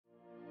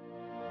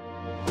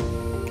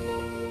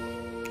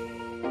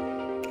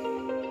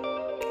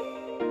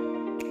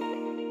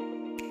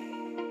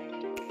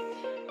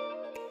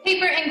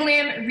Paper and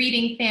Glam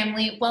reading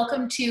family,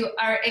 welcome to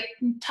our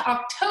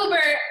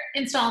October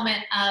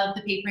installment of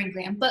the Paper and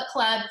Glam Book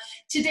Club.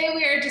 Today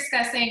we are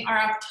discussing our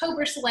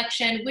October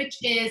selection, which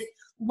is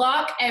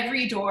Lock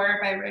Every Door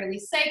by Riley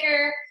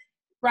Sager.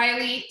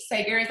 Riley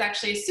Sager is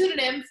actually a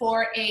pseudonym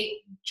for a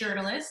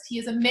journalist. He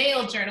is a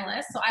male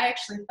journalist, so I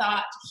actually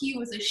thought he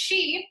was a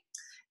she.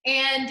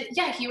 And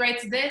yeah, he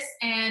writes this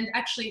and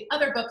actually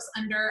other books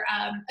under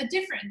a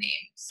different name.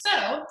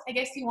 So I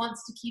guess he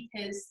wants to keep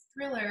his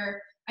thriller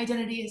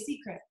identity a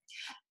secret.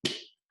 I'm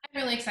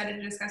really excited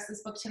to discuss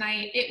this book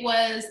tonight. It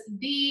was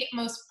the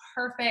most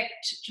perfect,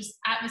 just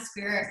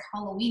atmospheric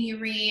Halloween-y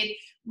read.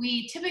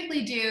 We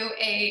typically do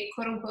a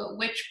quote-unquote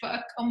witch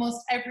book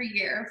almost every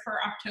year for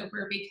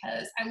October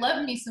because I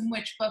love me some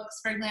witch books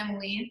for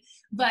Glamouline.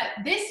 But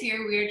this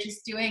year we are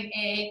just doing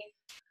a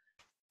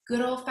good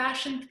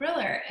old-fashioned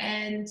thriller,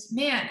 and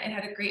man, it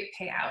had a great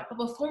payout. But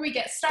before we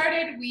get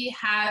started, we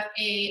have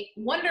a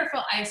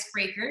wonderful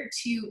icebreaker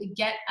to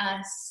get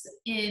us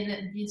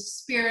in the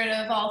spirit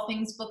of all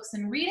things books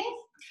and reading.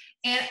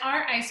 And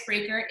our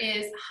icebreaker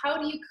is, how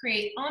do you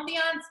create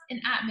ambiance and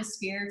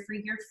atmosphere for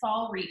your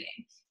fall reading?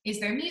 Is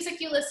there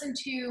music you listen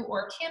to,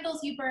 or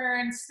candles you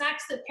burn,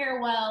 snacks that pair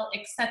well,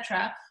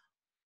 etc.?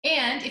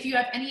 And if you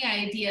have any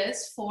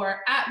ideas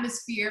for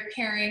atmosphere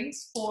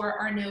pairings for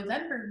our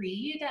November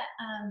read,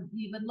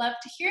 we would love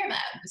to hear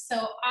them.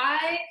 So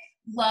I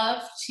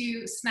love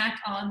to snack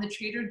on the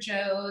Trader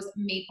Joe's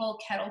maple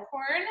kettle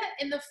corn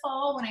in the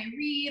fall when I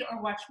read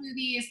or watch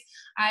movies.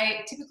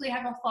 I typically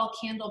have a fall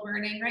candle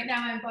burning. Right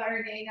now I'm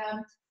burning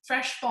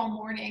Fresh Fall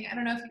Morning. I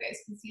don't know if you guys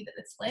can see that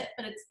it's lit,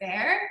 but it's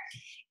there.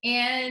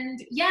 And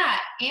yeah,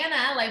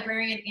 Anna,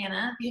 librarian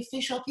Anna, the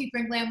official Paper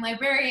and Glam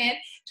librarian,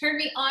 turned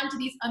me on to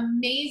these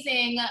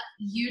amazing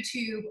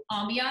YouTube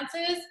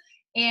ambiances,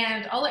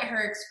 and I'll let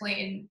her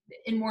explain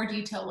in more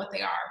detail what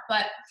they are.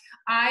 But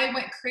I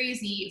went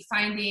crazy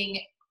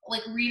finding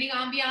like reading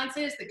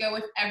ambiances that go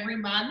with every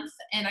month,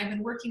 and I've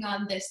been working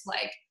on this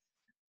like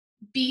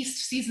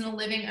beast seasonal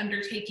living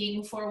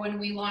undertaking for when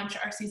we launch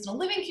our seasonal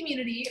living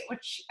community,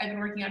 which I've been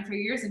working on for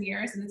years and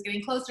years, and it's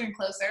getting closer and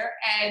closer.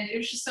 And it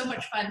was just so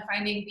much fun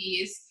finding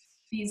these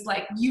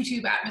like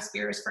YouTube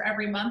atmospheres for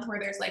every month where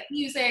there's like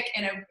music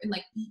and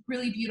like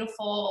really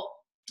beautiful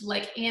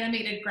like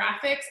animated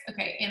graphics.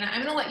 Okay, Anna,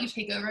 I'm gonna let you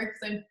take over because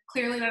I'm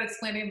clearly not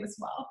explaining this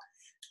well.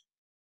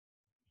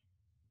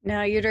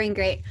 No, you're doing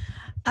great.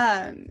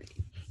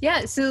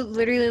 Yeah, so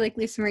literally like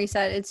Lisa Marie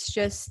said, it's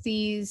just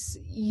these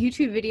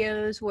YouTube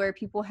videos where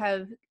people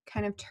have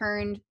kind of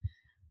turned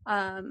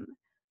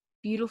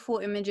beautiful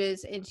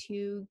images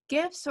into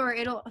GIFs, or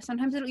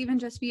sometimes it'll even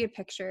just be a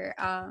picture,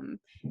 and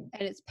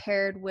it's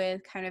paired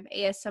with kind of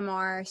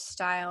ASMR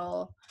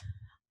style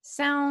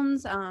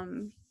sounds.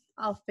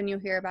 Often you'll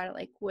hear about it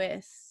like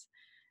with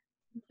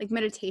like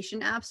meditation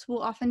apps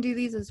will often do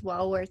these as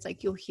well, where it's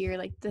like you'll hear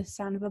like the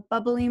sound of a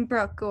bubbling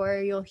brook,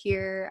 or you'll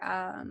hear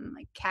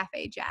like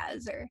cafe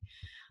jazz, or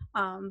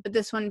but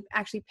this one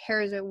actually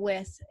pairs it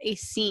with a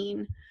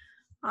scene.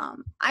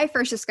 I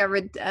first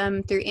discovered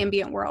through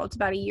Ambient Worlds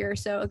about a year or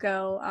so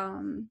ago.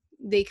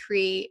 They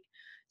create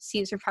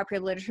scenes from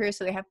popular literature,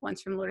 so they have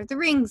ones from Lord of the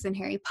Rings and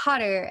Harry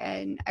Potter,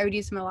 and I would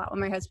use them a lot when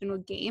my husband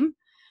would game,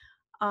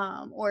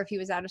 or if he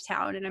was out of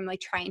town and I'm like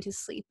trying to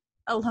sleep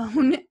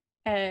alone.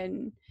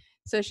 And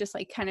so it's just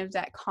like kind of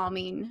that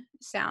calming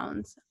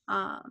sounds.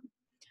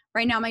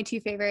 Right now my two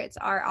favorites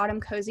are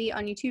Autumn Cozy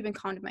on YouTube and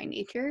Calmed by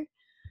Nature.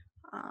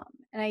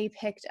 And I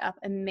picked up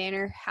a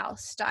manor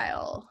house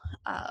style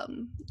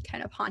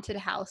kind of haunted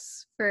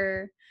house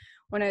for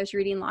when I was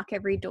reading Lock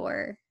Every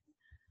Door.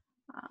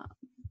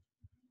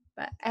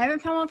 But I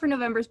haven't found one for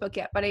November's book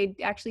yet, but I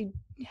actually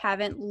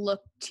haven't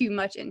looked too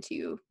much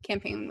into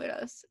Campaign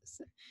Widows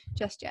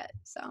just yet.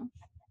 So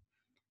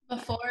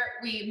before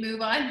we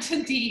move on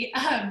to D,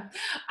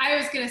 I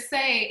was gonna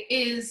say,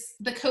 is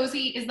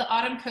the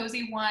Autumn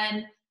Cozy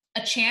one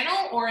a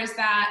channel, or is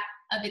that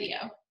a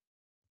video?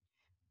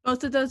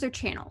 Both of those are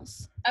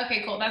channels.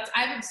 Okay, cool.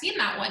 I haven't seen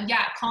that one.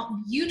 Yeah,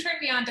 you turned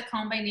me on to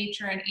Calm by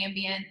Nature and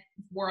Ambient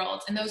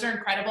Worlds, and those are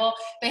incredible.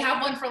 They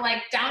have one for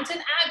like Downton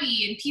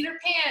Abbey and Peter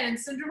Pan and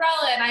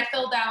Cinderella, and I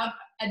fell down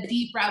a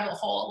deep rabbit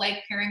hole,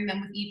 like pairing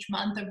them with each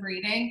month of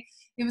reading.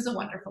 It was a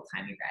wonderful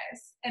time, you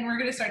guys. And we're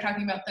going to start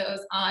talking about those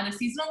on a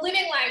seasonal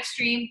living live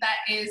stream that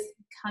is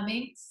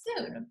coming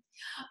soon.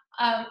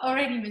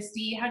 Alrighty, Miss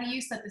D, how do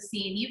you set the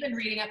scene? You've been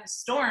reading up a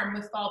storm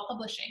with fall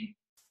publishing.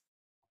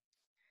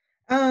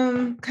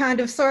 Kind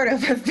of, sort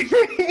of.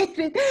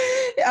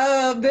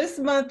 This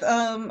month,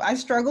 I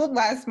struggled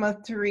last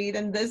month to read,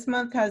 and this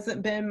month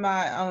hasn't been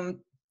my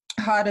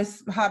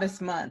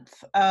hottest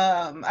month.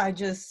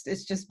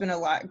 It's just been a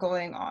lot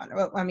going on.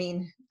 Well, I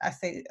mean,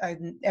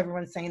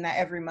 everyone's saying that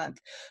every month,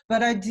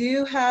 but I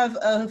do have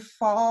a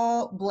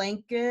fall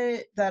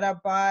blanket that I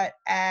bought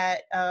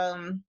at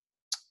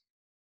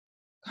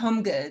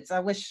Home Goods.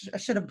 I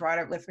should have brought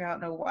it with me. I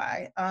don't know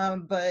why.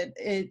 But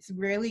it's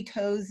really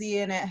cozy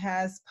and it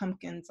has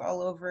pumpkins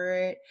all over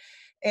it.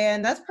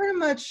 And that's pretty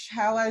much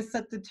how I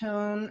set the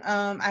tone.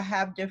 I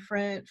have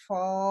different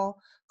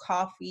fall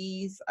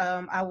coffees.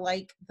 I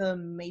like the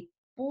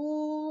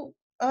maple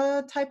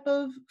type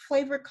of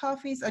flavored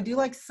coffees. I do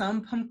like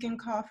some pumpkin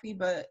coffee,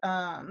 but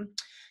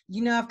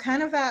I've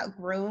kind of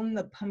outgrown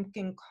the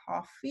pumpkin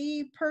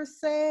coffee per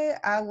se.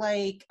 I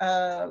like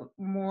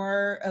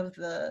more of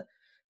the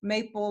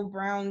maple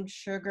brown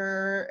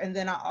sugar, and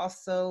then I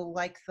also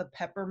like the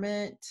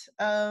peppermint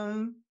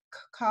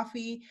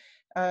coffee.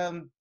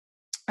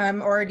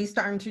 I'm already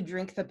starting to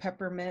drink the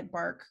peppermint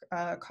bark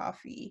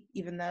coffee,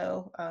 even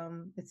though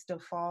it's still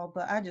fall,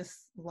 but I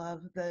just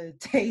love the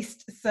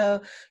taste.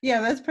 So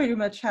yeah, that's pretty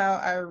much how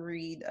I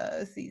read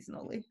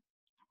seasonally.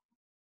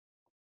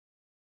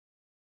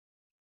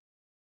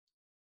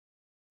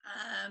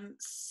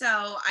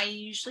 So I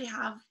usually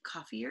have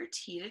coffee or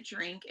tea to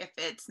drink if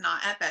it's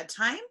not at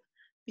bedtime,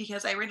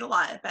 because I read a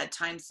lot at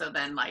bedtime. So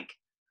then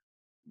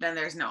then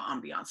there's no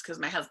ambiance because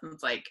my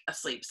husband's like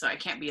asleep. So I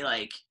can't be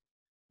like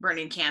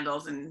burning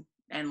candles and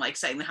like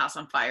setting the house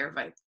on fire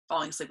by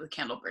falling asleep with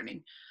candle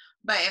burning.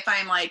 But if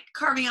I'm like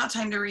carving out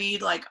time to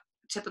read, like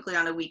typically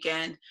on a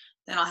weekend,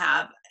 then I'll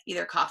have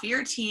either coffee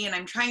or tea. And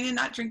I'm trying to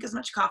not drink as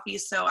much coffee.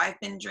 So I've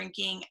been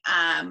drinking,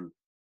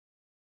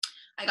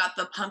 I got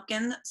the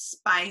pumpkin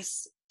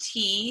spice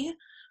tea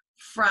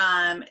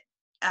from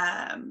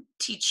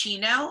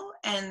Ticino,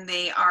 and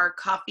they are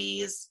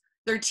coffees.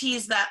 They're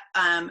teas that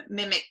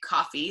mimic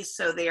coffee.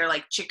 So they are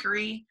like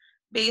chicory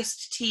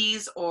based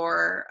teas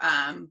or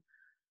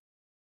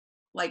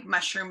like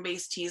mushroom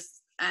based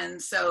teas. And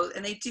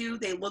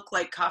they look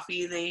like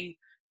coffee.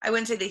 I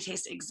wouldn't say they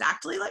taste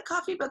exactly like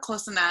coffee, but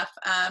close enough.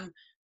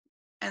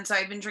 And so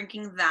I've been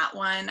drinking that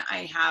one.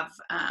 I have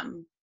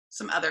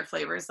some other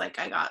flavors. Like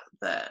I got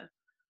the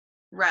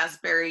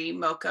raspberry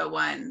mocha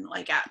one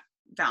like at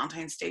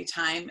Valentine's Day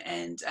time,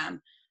 and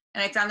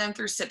I found them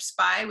through Sip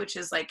Spy, which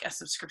is like a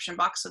subscription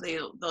box. So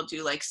they'll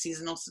do like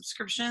seasonal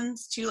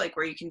subscriptions too, like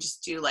where you can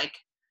just do like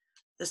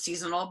the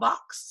seasonal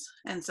box.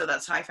 And so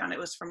that's how I found it,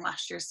 was from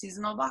last year's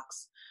seasonal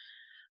box.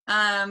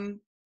 And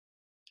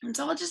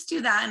so I'll just do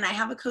that. And I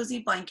have a cozy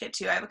blanket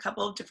too. I have a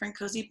couple of different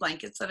cozy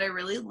blankets that I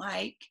really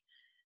like,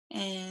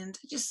 and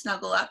I just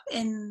snuggle up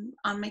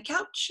on my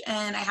couch.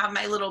 And I have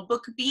my little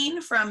book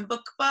bean from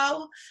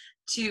Bookbow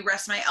to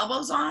rest my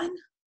elbows on,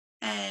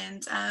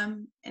 and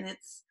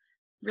it's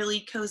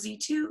really cozy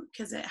too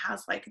because it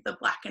has like the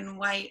black and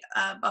white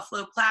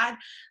buffalo plaid,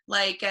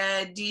 like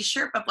a D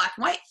shirt but black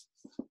and white.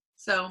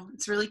 So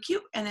it's really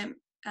cute, and it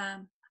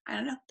I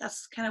don't know,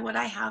 that's kind of what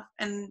I have.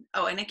 And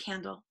a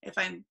candle if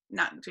I'm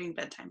not doing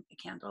bedtime, a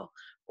candle,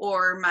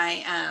 or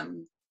my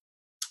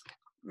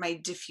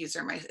my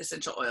diffuser, my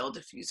essential oil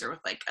diffuser with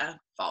like a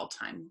fall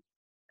time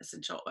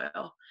essential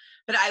oil.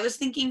 But I was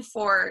thinking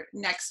for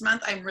next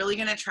month, I'm really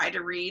going to try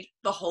to read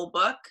the whole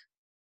book,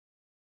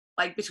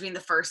 like between the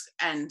 1st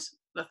and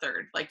the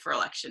 3rd, like for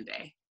election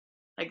day.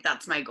 Like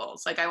that's my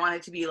goals. Like I want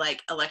it to be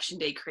like election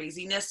day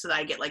craziness so that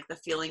I get like the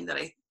feeling that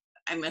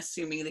I'm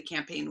assuming the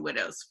campaign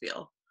widows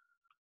feel.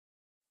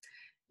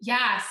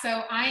 Yeah,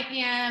 so I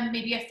am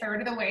maybe a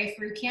third of the way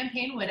through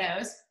Campaign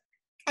Widows.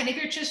 And if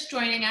you're just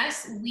joining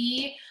us,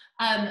 we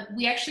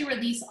actually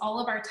release all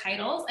of our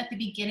titles at the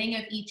beginning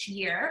of each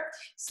year.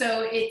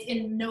 So it's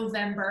in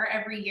November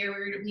every year.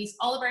 We release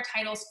all of our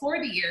titles for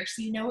the year,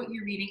 so you know what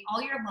you're reading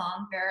all year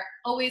long. They're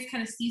always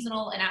kind of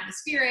seasonal and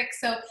atmospheric.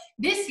 So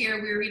this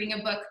year we're reading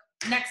a book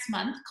next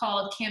month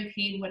called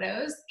Campaign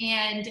Widows,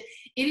 and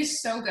it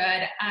is so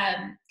good.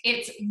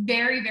 It's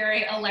very,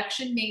 very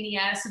election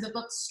mania. So the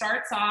book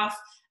starts off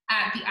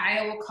at the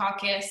Iowa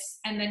caucus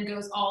and then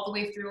goes all the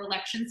way through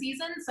election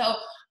season. So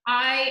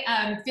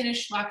I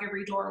finished Lock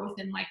Every Door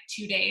within like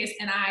 2 days,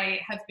 and I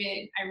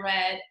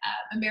read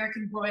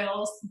American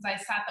Royals since I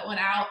sat that one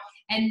out,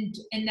 and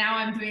now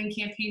I'm doing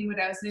Campaign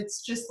Widows, and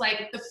it's just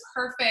like the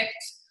perfect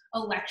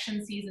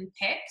election season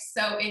pick.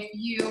 So if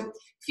you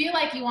feel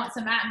like you want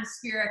some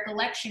atmospheric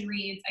election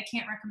reads, I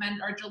can't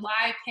recommend our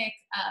July pick,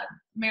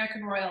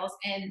 American Royals,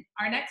 and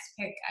our next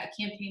pick,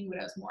 Campaign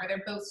Widows, more.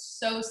 They're both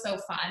so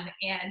fun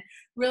and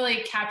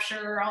really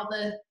capture all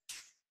the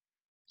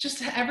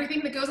just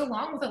everything that goes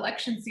along with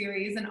election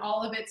series and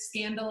all of its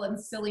scandal and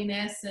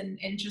silliness and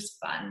just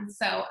fun.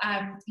 So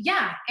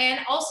yeah, and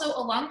also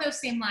along those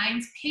same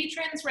lines,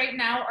 patrons right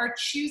now are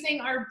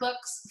choosing our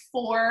books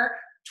for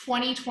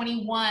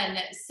 2021.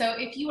 So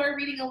if you are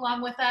reading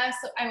along with us,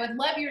 I would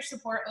love your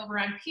support over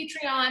on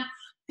Patreon.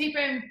 Paper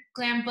and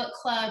Glam Book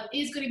Club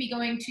is going to be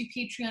going to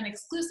Patreon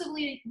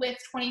exclusively with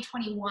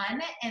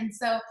 2021. And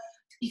so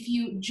if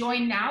you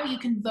join now, you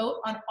can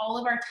vote on all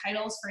of our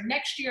titles for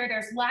next year.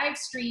 There's live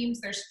streams.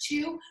 There's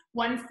two,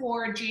 one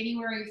for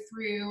January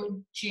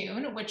through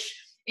June, which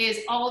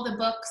is all the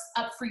books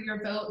up for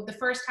your vote the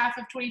first half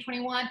of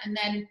 2021. And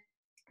then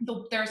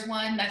there's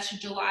one that's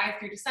July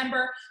through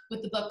December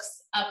with the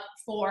books up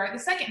for the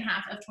second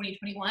half of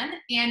 2021.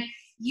 And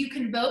you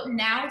can vote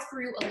now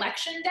through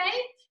Election Day.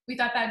 We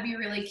thought that'd be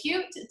really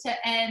cute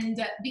to end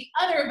the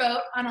other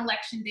vote on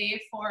Election Day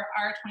for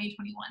our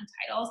 2021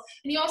 titles.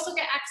 And you also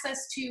get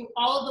access to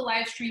all of the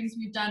live streams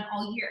we've done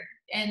all year.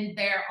 And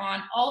they're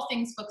on all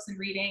things books and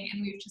reading.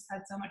 And we've just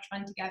had so much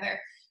fun together,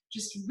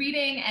 just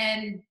reading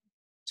and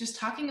just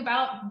talking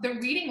about the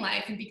reading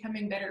life and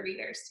becoming better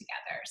readers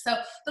together. So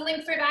the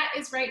link for that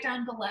is right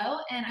down below,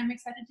 and I'm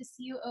excited to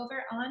see you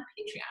over on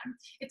Patreon.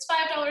 It's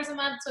 $5 a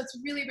month, so it's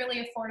really, really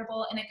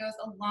affordable, and it goes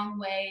a long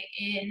way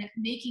in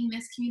making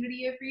this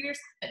community of readers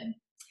happen.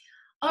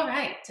 All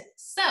right,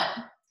 so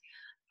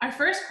our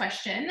first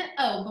question.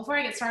 Oh, before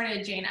I get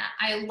started, Jana,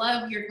 I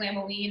love your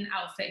Glamoween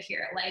outfit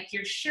here. Like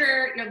your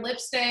shirt, your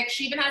lipstick.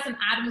 She even has an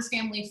Addams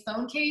Family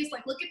phone case.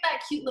 Like, look at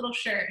that cute little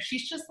shirt.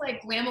 She's just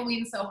like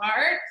Glamoween so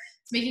hard.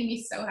 It's making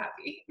me so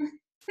happy.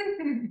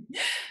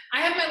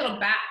 I have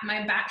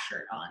my bat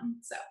shirt on.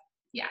 So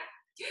yeah.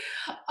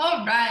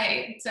 All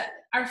right.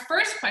 Our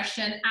first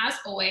question, as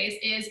always,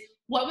 is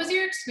what was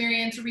your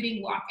experience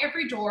reading Lock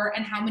Every Door,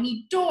 and how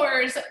many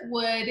doors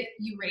would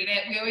you rate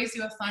it? We always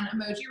do a fun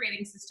emoji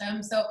rating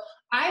system. So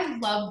I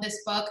love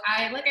this book.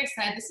 Like I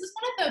said, this is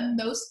one of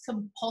the most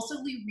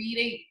compulsively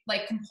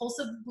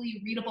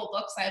readable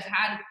books I've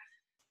had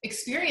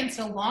experienced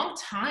in a long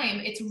time.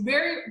 It's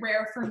very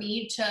rare for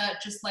me to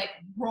just like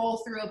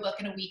roll through a book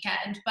in a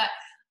weekend, but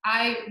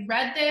I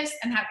read this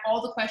and had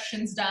all the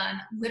questions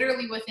done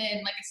literally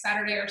within like a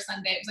Saturday or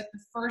Sunday. It was like the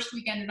first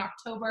weekend in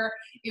October.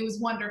 It was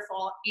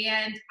wonderful.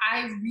 And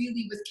I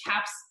really was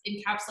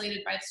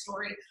encapsulated by the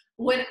story.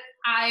 When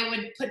I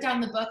would put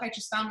down the book, I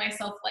just found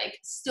myself like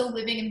still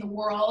living in the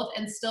world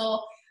and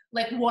still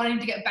like wanting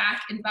to get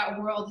back into that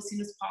world as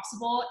soon as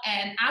possible.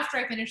 And after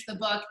I finished the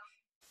book,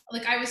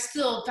 like I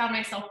found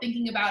myself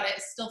thinking about it,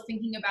 still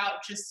thinking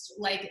about just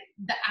like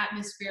the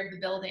atmosphere of the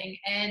building.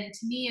 And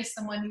to me, as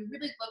someone who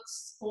really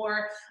looks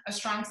for a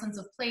strong sense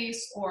of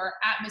place or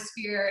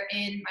atmosphere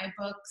in my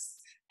books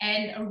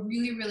and a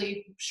really,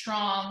 really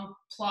strong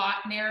plot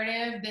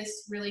narrative,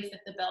 this really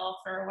fit the bill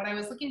for what I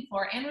was looking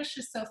for and was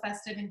just so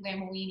festive and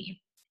Glamoween-y.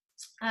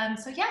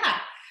 So yeah.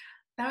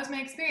 That was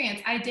my experience.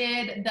 I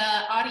did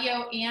the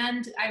audio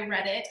and I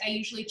read it. I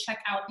usually check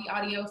out the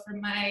audio from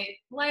my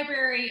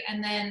library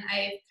and then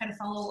I kind of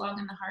follow along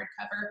in the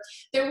hardcover.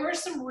 There were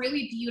some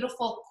really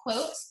beautiful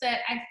quotes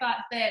that I thought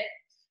that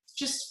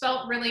just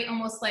felt really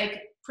almost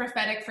like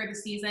prophetic for the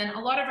season. A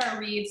lot of our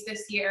reads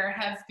this year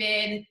have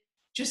been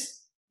just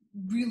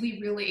really,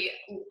 really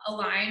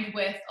aligned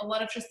with a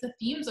lot of just the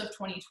themes of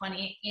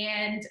 2020.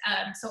 And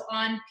so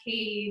on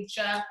page,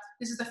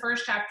 this is the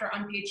first chapter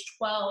on page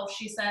 12,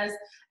 she says,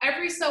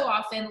 every so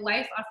often,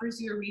 life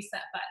offers you a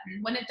reset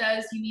button. When it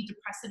does, you need to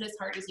press it as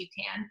hard as you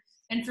can.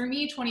 And for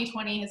me,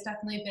 2020 has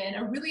definitely been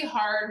a really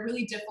hard,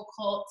 really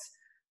difficult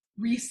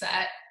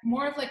reset,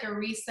 more of like a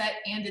reset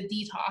and a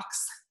detox,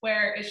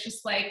 where it's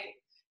just like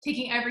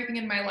taking everything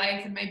in my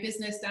life and my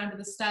business down to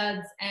the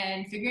studs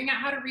and figuring out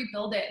how to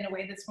rebuild it in a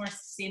way that's more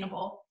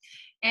sustainable.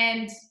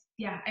 And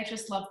yeah, I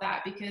just love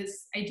that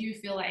because I do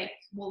feel like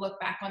we'll look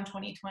back on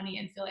 2020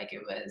 and feel like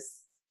it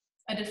was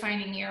a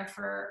defining year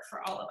for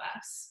all of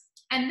us.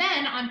 And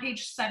then on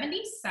page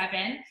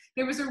 77,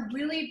 there was a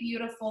really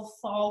beautiful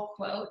fall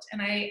quote.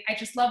 And I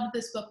just love that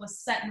this book was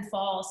set in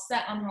fall,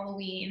 set on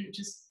Halloween,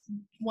 just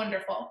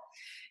wonderful.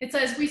 It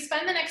says, we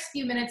spend the next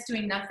few minutes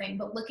doing nothing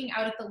but looking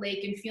out at the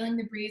lake and feeling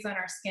the breeze on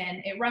our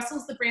skin. It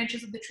rustles the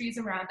branches of the trees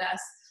around us,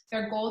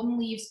 their golden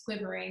leaves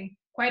quivering.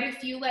 Quite a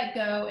few let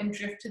go and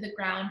drift to the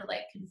ground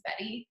like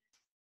confetti.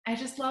 I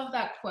just love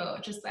that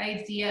quote, just the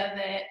idea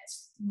that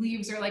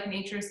leaves are like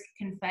nature's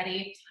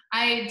confetti.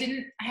 I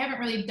haven't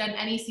really done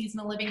any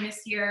seasonal living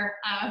this year,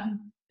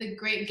 the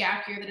great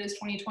gap year that is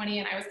 2020,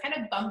 and I was kind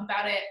of bummed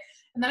about it.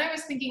 And then I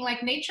was thinking,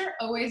 like, nature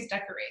always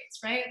decorates,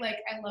 right? Like,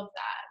 I love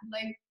that.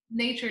 Like,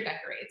 nature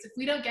decorates. If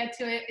we don't get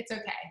to it, it's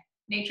okay.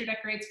 Nature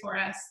decorates for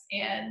us,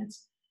 and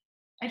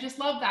I just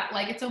love that.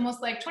 Like, it's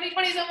almost like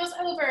 2020 is almost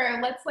over.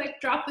 Let's like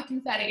drop the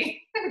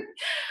confetti.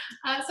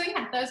 So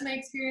yeah, that was my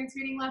experience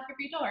reading Lock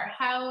Every Door.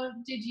 How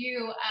did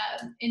you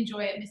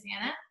enjoy it, Miss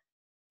Anna?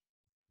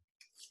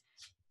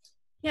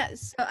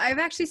 Yes, so I've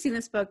actually seen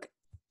this book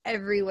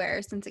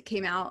everywhere since it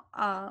came out.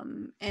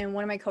 And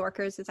one of my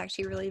coworkers is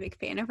actually a really big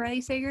fan of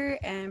Riley Sager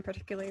and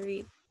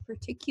particularly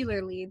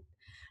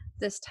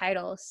this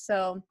title.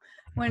 So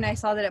when I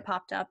saw that it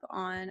popped up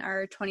on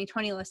our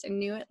 2020 list, I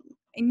knew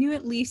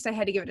at least I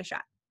had to give it a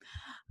shot.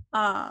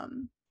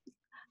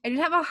 I did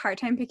have a hard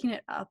time picking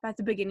it up at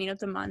the beginning of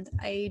the month.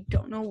 I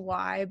don't know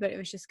why, but it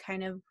was just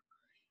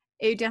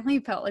it definitely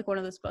felt like one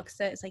of those books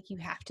that it's like you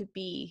have to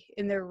be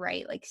in the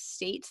right like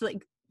state to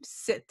like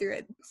sit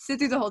through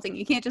the whole thing.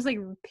 You can't just like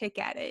pick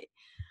at it.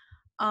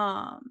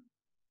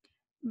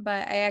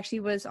 But I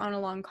actually was on a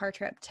long car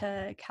trip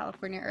to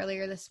California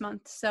earlier this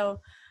month, so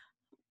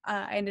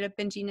I ended up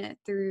binging it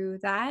through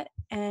that,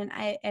 and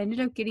I ended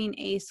up getting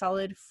a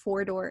solid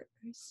 4 doors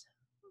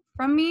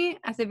from me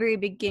at the very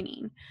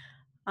beginning.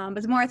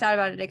 But the more I thought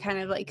about it, I kind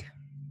of like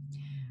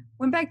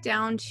went back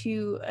down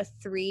to a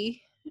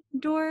 3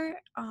 door,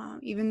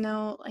 even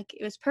though like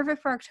it was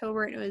perfect for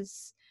October and it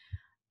was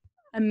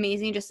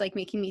amazing, just like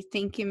making me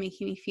think and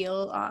making me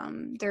feel.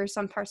 There are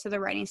some parts of the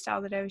writing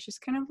style that I was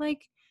just kind of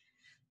like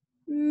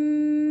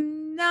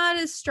not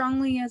as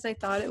strongly as I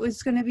thought it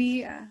was going to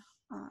be.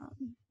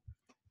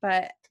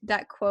 But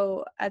that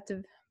quote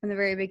from the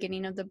very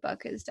beginning of the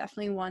book is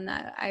definitely one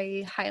that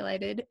I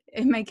highlighted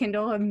in my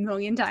Kindle a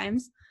million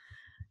times.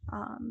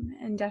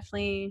 And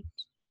definitely,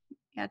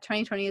 yeah,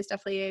 2020 is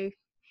definitely a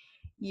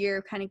year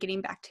of kind of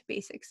getting back to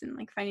basics and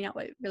like finding out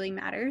what really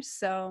matters.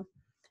 So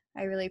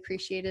I really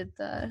appreciated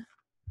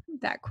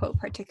that quote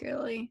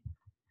particularly.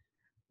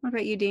 What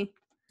about you, Dee?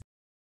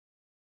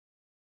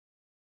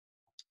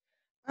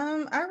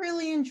 I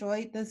really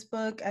enjoyed this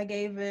book. I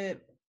gave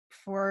it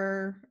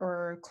 4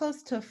 or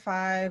close to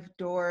 5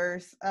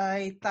 doors.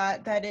 I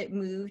thought that it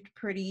moved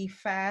pretty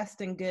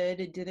fast and good.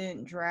 It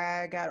didn't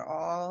drag at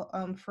all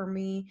for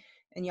me.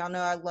 And y'all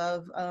know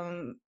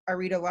I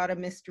read a lot of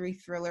mystery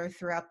thriller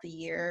throughout the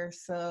year,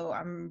 so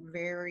I'm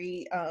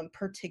very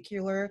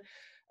particular.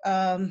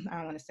 I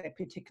don't want to say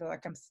particular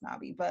like I'm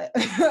snobby, but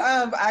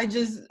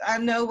I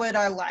know what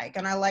I like,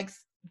 and I like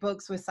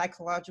books with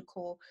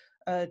psychological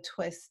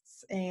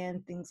twists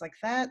and things like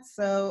that.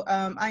 So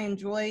I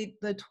enjoyed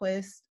the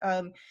twist,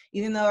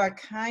 even though I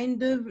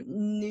kind of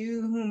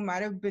knew who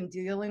might have been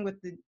dealing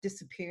with the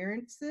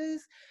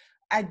disappearances.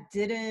 I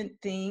didn't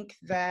think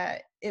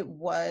that it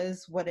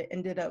was what it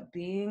ended up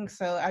being.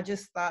 So I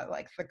just thought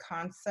like the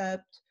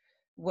concept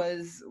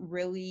was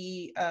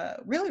really,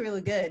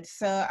 really good.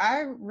 So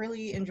I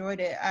really enjoyed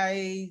it.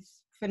 I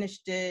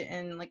finished it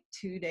in like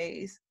 2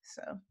 days.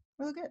 So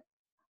really good.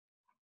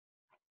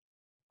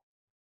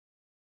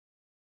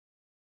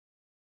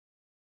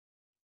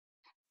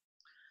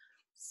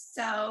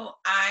 So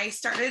I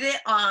started it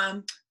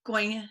on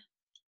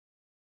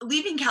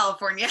leaving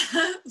California,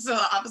 so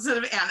the opposite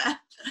of Anna,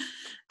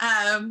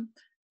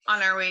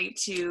 on our way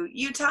to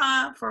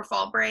Utah for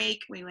fall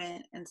break. We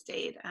went and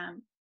stayed,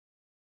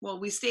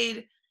 we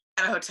stayed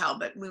at a hotel,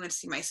 but we went to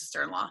see my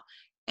sister-in-law.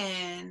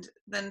 And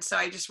then, so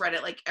I just read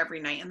it like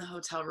every night in the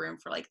hotel room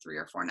for like 3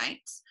 or 4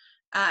 nights.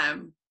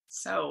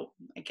 So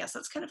I guess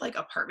that's kind of like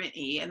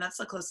apartment-y, and that's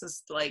the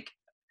closest, like,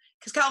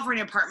 because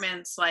California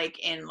apartments like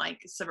in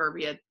like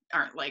suburbia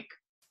aren't like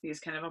these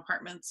kind of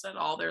apartments at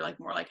all. They're like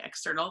more like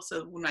external.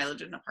 So when I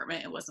lived in an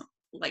apartment, it wasn't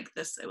like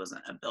this. It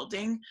wasn't a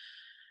building.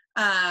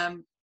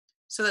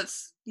 So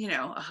that's,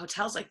 a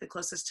hotel's like the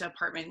closest to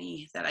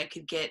apartment-y that I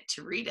could get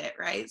to read it,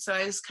 right? So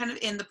I was kind of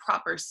in the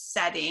proper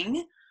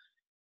setting,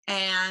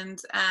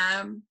 and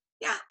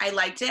yeah, I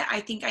liked it. I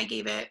think I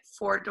gave it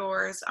 4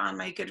 doors on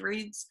my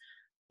Goodreads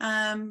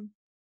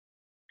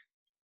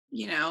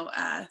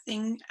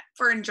thing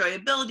for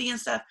enjoyability and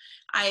stuff.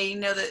 I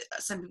know that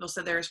some people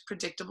said there's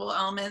predictable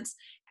elements,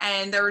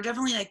 and there were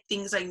definitely like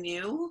things I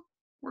knew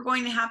were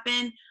going to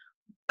happen,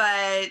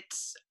 but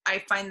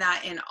I find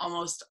that in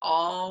almost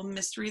all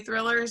mystery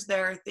thrillers,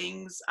 there are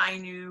things I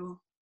knew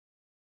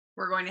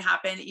were going to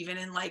happen, even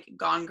in like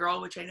Gone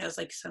Girl, which I know is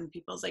like some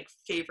people's like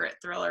favorite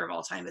thriller of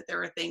all time, but there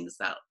were things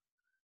that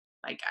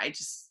like I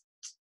just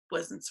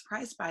wasn't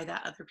surprised by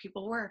that other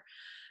people were.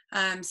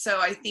 So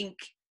I think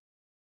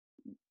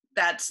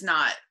that's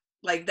not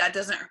like, that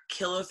doesn't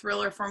kill a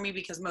thriller for me,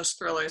 because most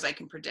thrillers I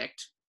can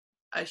predict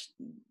a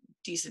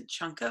decent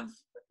chunk of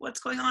what's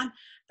going on,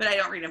 but I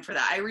don't read them for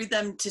that. I read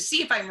them to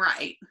see if I'm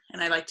right,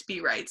 and I like to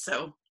be right,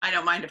 so I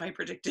don't mind if I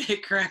predicted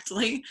it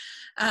correctly.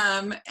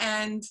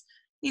 And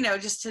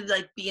just to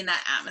like be in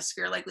that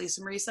atmosphere, like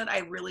Lisa Marie said, I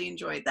really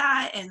enjoyed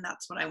that, and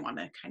that's what I want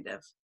to kind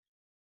of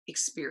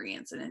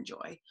experience and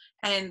enjoy.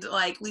 And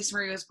like Lisa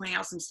Marie was pointing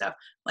out some stuff,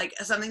 like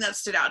something that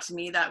stood out to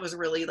me that was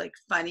really like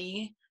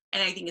funny,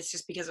 and I think it's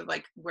just because of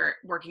like we're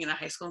working in a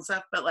high school and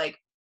stuff, but like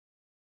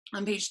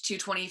on page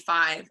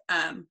 225,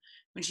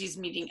 when she's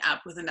meeting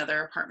up with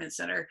another apartment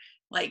center,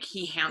 like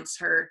he hands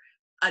her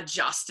a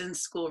Justin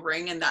school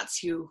ring, and that's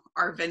who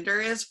our vendor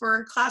is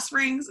for class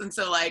rings. And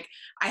so like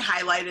I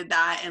highlighted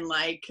that, and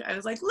like I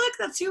was like, look,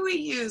 that's who we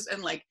use,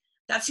 and like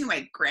that's who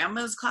my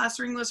grandma's class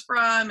ring was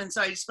from. And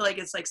so I just feel like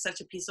it's like such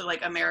a piece of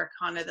like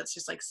Americana that's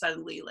just like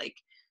suddenly like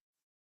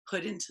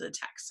put into the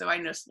text. So I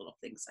noticed little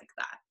things like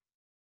that.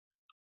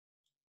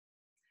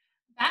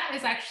 That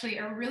is actually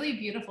a really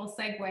beautiful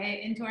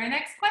segue into our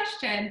next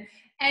question.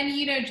 And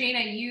Jana,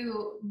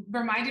 you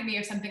reminded me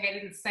of something I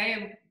didn't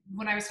say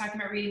when I was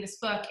talking about reading this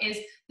book, is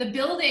the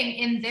building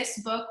in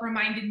this book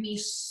reminded me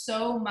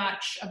so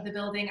much of the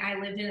building I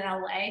lived in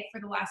LA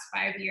for the last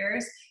 5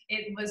 years.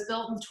 It was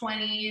built in the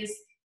 20s.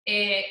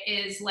 It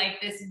is like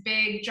this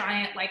big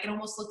giant, like it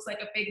almost looks like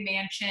a big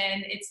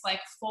mansion. It's like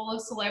full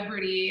of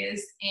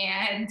celebrities,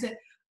 and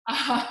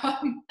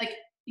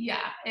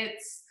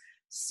it's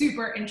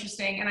super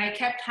interesting. And I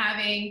kept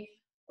having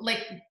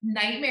like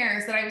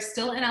nightmares that I was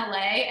still in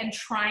LA and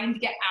trying to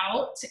get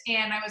out,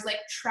 and I was like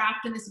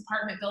trapped in this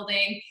apartment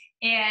building.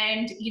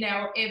 And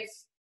if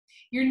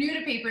you're new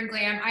to Paper and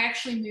Glam, I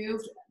actually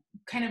moved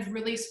kind of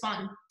really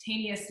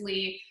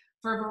spontaneously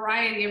for a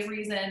variety of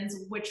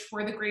reasons, which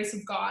were the grace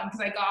of God,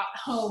 because I got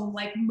home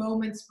like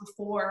moments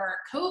before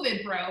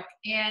COVID broke,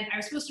 and I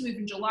was supposed to move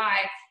in July,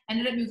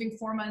 ended up moving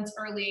 4 months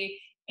early.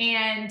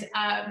 And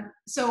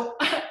so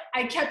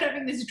I kept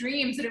having these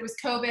dreams that it was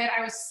COVID.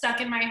 I was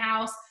stuck in my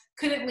house,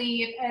 couldn't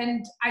leave,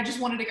 and I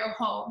just wanted to go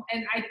home.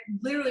 And I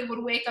literally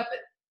would wake up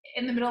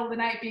in the middle of the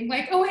night being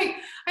like, oh wait,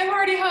 I'm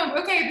already home.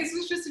 Okay, this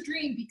was just a a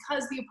dream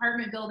because the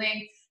apartment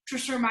building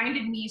just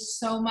reminded me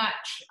so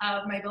much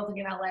of my building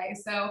in LA.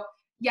 So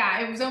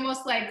yeah, it was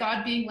almost like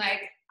God being like,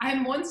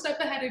 I'm one step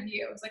ahead of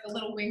you. It was like a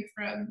little wink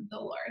from the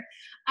Lord.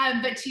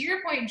 But to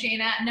your point,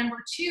 Jana, number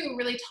 2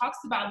 really talks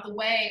about the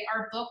way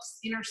our books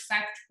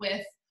intersect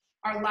with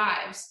our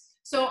lives.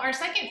 So our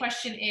second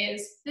question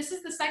is, this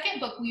is the second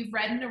book we've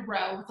read in a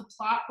row with the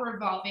plot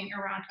revolving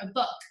around a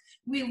book.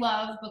 We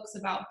love books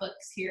about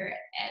books here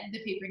at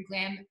the Paper and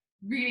Glam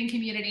reading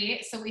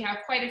community. So we have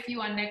quite a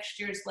few on next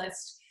year's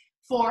list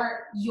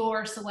for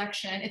your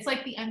selection. It's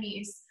like the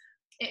Emmys.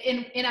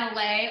 In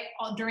LA,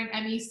 during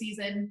Emmy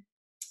season,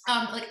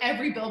 like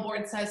every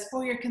billboard says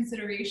for your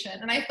consideration.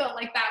 And I felt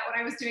like that when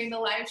I was doing the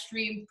live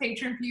stream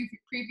patron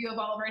preview of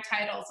all of our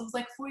titles. It was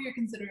like for your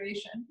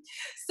consideration.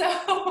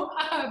 So,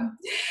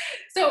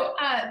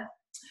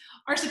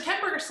 our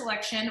September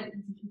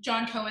selection,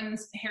 John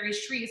Cohen's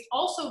Harry's Trees,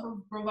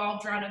 also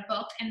revolved around a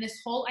book and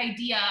this whole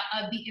idea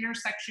of the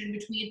intersection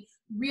between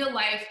real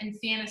life and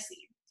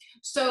fantasy.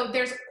 So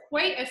there's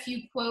quite a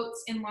few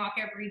quotes in Lock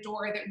Every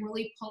Door that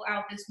really pull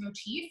out this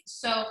motif.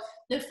 So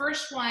the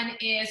first one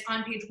is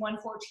on page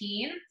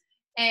 114,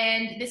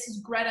 and this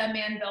is Greta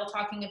Manville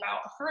talking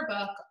about her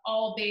book,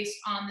 all based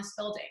on this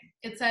building.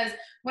 It says,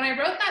 when I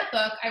wrote that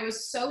book, I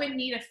was so in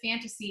need of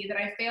fantasy that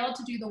I failed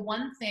to do the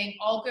one thing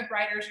all good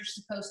writers are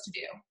supposed to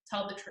do,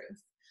 tell the truth.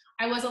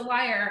 I was a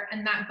liar,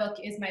 and that book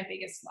is my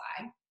biggest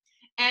lie.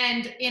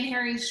 And in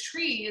Harry's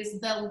Trees,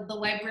 the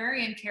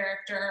librarian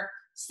character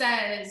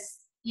says,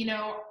 you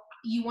know,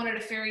 you wanted a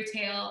fairy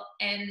tale,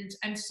 and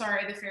I'm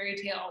sorry, the fairy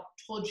tale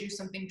told you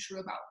something true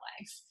about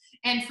life.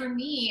 And for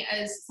me,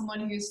 as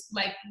someone who's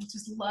like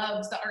just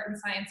loves the art and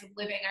science of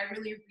living, I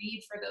really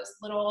read for those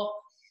little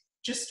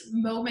just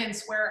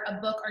moments where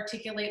a book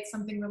articulates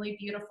something really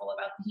beautiful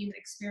about the human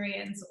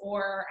experience,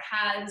 or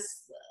has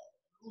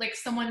like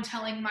someone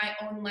telling my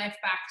own life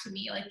back to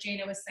me, like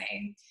Jana was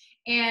saying.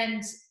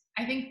 And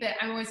I think that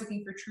I'm always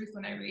looking for truth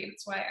when I read.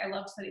 It's why I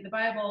love studying the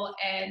Bible.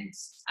 And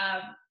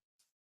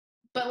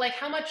but like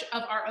how much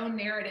of our own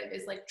narrative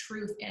is like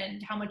truth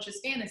and how much is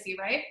fantasy,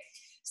 right?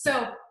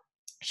 So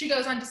she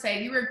goes on to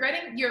say,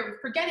 you're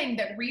forgetting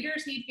that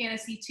readers need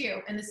fantasy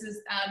too. And this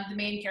is the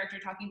main character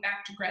talking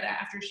back to Greta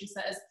after she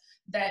says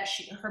that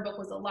her book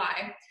was a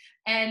lie.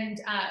 And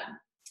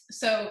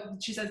so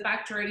she says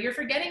back to her, you're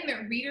forgetting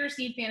that readers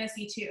need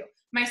fantasy too.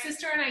 My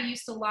sister and I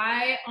used to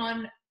lie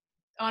on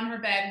her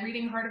bed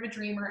reading Heart of a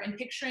Dreamer and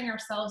picturing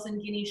ourselves in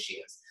guinea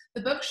shoes. The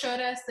book showed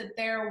us that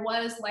there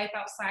was life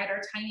outside our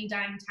tiny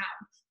dying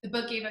town. The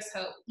book gave us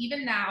hope.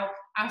 Even now,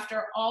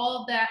 after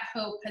all that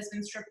hope has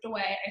been stripped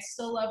away, I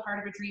still love Heart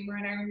of a Dreamer,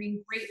 and I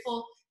remain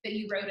grateful that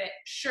you wrote it.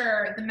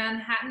 Sure, the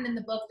Manhattan in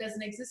the book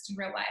doesn't exist in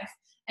real life.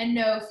 And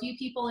no, few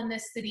people in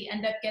this city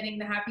end up getting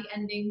the happy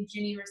ending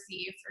Ginny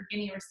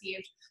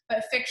received.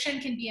 But fiction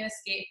can be an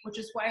escape, which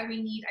is why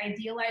we need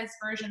idealized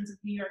versions of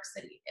New York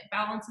City. It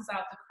balances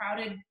out the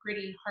crowded,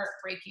 gritty,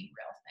 heartbreaking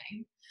real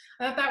thing.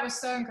 I thought that was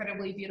so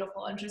incredibly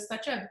beautiful, and just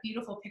such a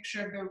beautiful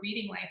picture of their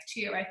reading life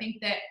too. I think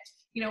that,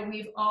 you know,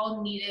 we've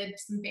all needed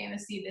some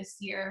fantasy this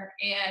year,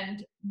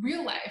 and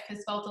real life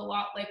has felt a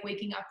lot like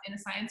waking up in a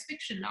science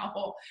fiction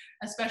novel,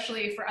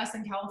 especially for us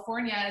in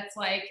California. It's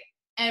like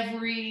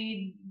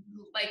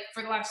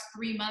for the last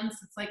 3 months,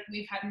 it's like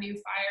we've had new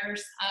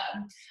fires.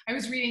 I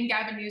was reading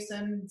Gavin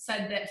Newsom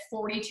said that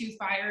 42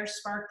 fires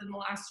sparked in the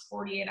last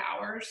 48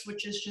 hours,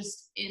 which is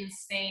just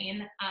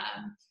insane.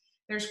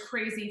 There's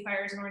crazy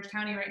fires in Orange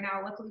County right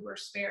now. Luckily, we're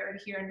spared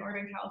here in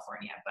Northern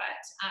California,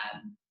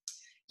 but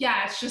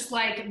yeah, it's just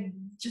like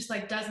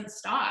doesn't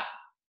stop.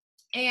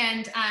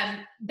 And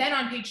then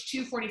on page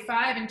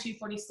 245 and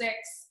 246,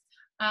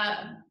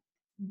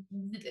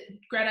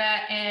 Greta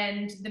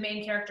and the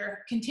main character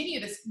continue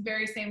this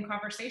very same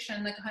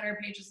conversation like 100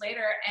 pages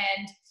later,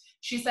 and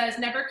she says,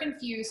 never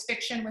confuse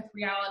fiction with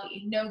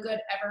reality. No good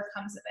ever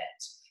comes of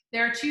it.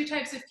 There are 2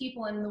 types of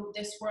people in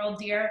this world,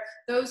 dear.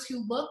 Those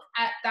who look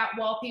at that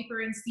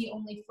wallpaper and see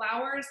only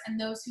flowers, and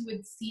those who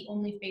would see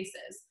only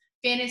faces.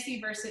 Fantasy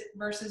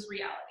versus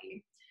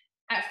reality.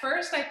 At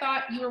first, I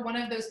thought you were one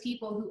of those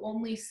people who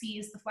only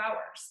sees the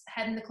flowers,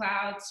 head in the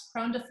clouds,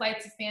 prone to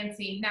flights of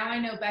fancy. Now I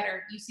know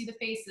better. You see the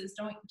faces,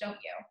 don't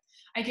you?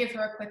 I give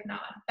her a quick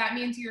nod. That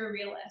means you're a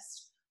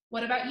realist.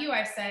 What about you,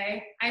 I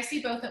say? I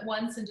see both at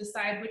once and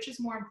decide which is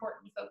more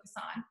important to focus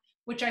on,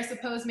 which I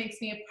suppose makes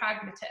me a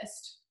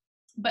pragmatist.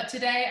 But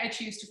today I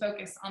choose to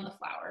focus on the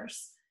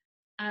flowers.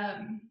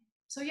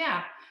 So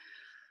yeah,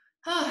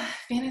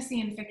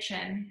 fantasy and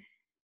fiction.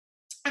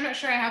 I'm not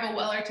sure I have a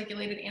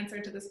well-articulated answer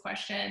to this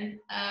question,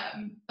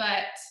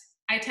 but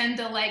I tend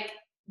to like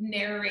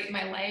narrate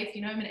my life.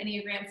 You know, I'm an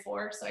Enneagram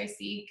 4, so I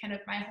see kind of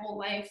my whole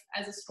life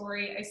as a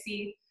story. I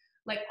see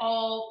like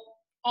all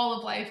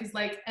of life is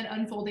like an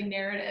unfolding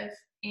narrative.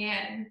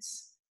 And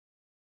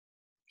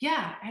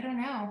yeah, I don't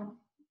know.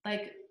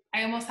 Like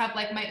I almost have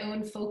like my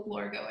own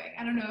folklore going.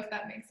 I don't know if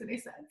that makes any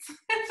sense.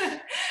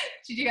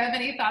 Did you have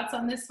any thoughts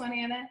on this one,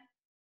 Anna?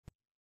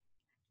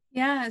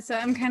 Yeah, so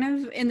I'm kind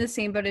of in the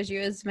same boat as you,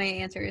 as my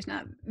answer is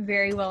not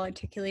very well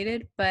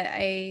articulated, but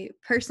I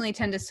personally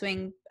tend to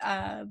swing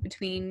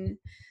between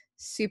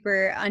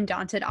super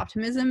undaunted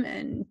optimism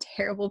and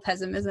terrible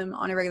pessimism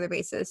on a regular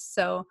basis.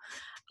 So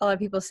a lot of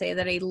people say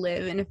that I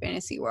live in a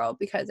fantasy world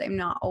because I'm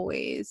not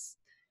always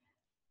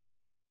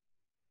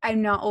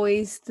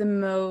the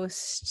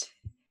most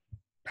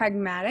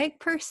pragmatic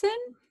person,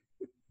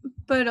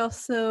 but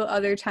also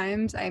other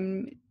times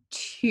I'm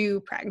too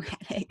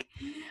pragmatic.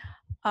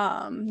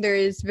 There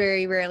is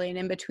very rarely an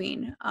in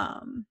between.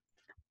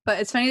 But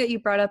it's funny that you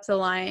brought up the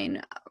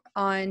line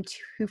on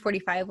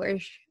 245 where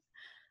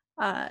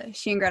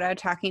she and Greta are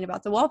talking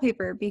about the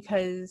wallpaper,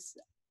 because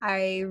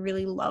I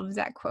really love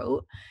that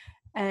quote.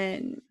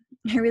 And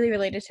I really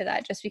related to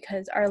that just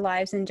because our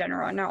lives in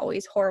general are not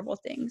always horrible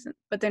things,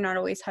 but they're not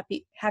always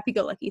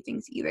happy-go-lucky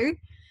things either.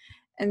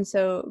 And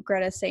so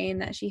Greta's saying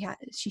that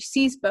she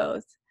sees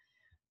both,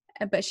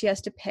 but she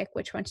has to pick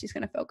which one she's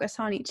going to focus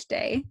on each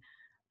day.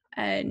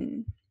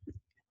 And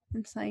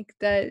it's like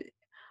that,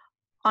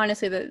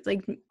 honestly, that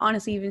like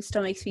honestly even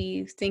still makes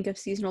me think of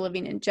seasonal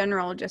living in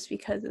general, just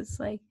because it's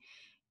like,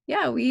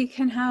 yeah, we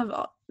can have,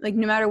 like,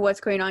 no matter what's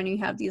going on, you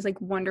have these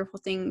like wonderful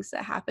things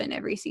that happen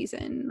every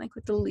season, like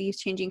with the leaves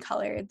changing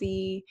color,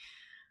 the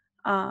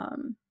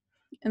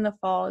in the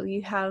fall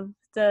you have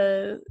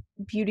the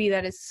beauty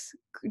that is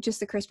just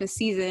the Christmas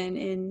season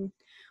in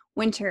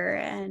winter,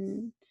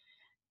 and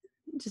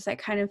just that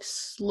kind of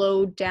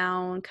slowed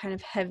down, kind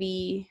of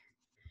heavy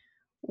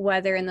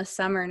weather in the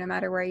summer. No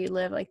matter where you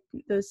live, like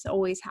those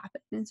always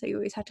happen, and so you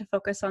always have to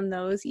focus on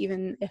those,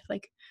 even if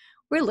like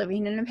we're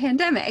living in a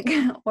pandemic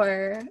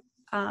or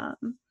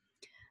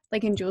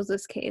like in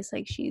Jules's case,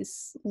 like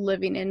she's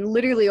living in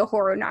literally a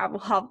horror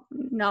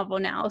novel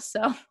now.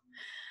 So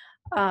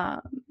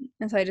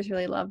and so I just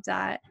really love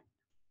that.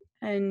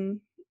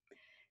 And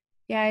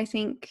yeah, I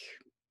think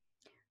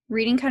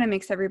reading kind of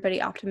makes everybody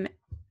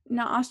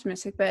not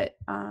optimistic, but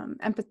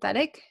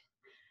empathetic.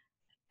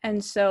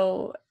 And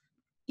so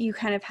you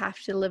kind of have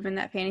to live in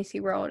that fantasy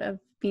world of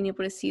being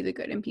able to see the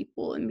good in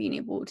people and being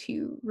able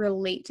to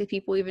relate to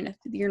people even if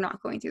you're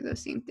not going through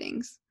those same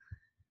things.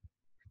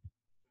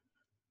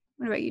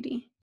 What about you,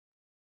 Dee?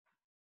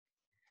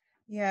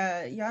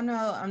 Yeah, y'all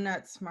know I'm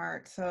not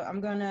smart, so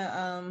I'm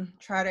gonna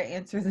try to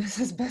answer this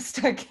as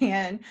best I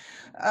can.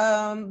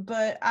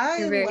 But I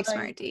You're very like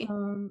smart, Dee.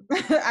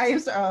 I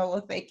used to, oh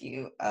well, thank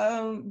you.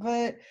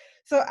 But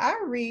so I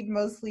read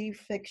mostly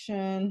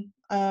fiction.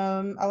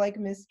 I like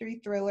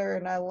mystery thriller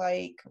and I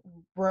like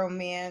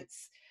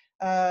romance.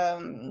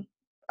 Um,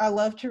 I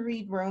love to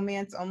read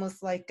romance,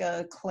 almost like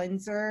a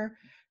cleanser,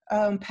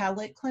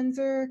 palette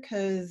cleanser,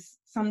 because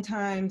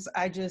sometimes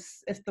I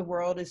just, if the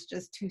world is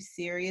just too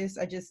serious,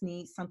 I just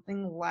need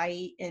something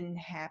light and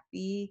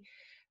happy.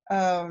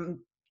 Um,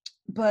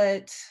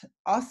 but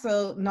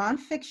also,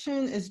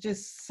 nonfiction is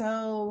just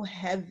so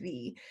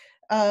heavy.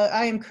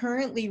 I am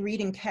currently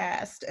reading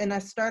Cast, and I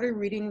started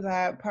reading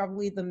that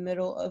probably the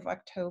middle of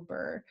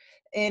October,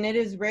 and it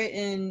is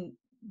written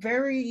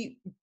very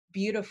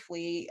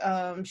beautifully.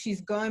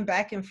 She's going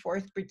back and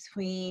forth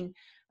between,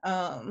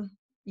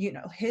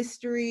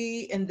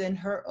 history and then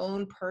her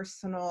own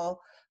personal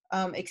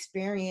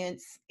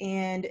experience,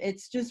 and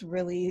it's just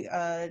really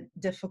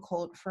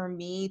difficult for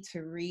me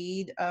to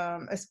read,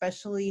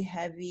 especially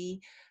heavy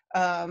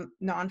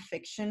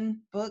nonfiction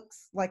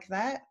books like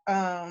that.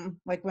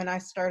 Like when I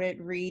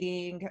started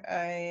reading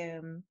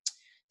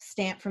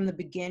Stamp from the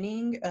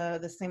Beginning,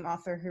 the same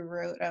author who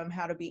wrote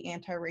How to Be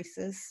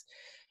Anti-Racist.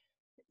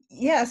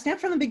 Yeah, Stamp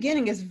from the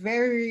Beginning is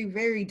very,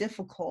 very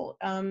difficult.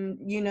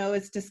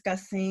 It's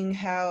discussing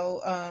how,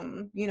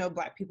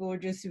 Black people were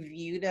just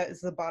viewed as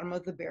the bottom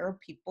of the barrel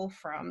people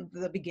from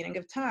the beginning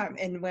of time.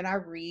 And when I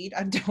read,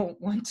 I don't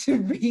want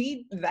to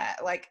read that.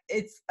 Like,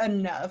 it's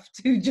enough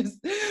to just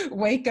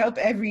wake up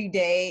every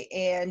day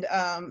and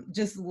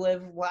just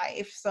live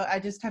life. So I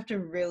just have to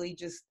really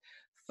just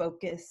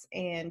focus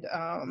and,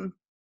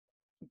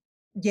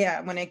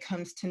 yeah, when it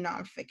comes to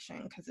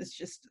nonfiction, because it's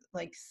just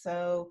like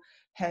so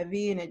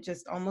heavy and it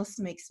just almost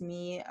makes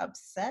me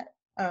upset.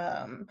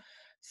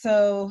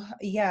 So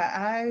yeah,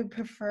 I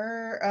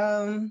prefer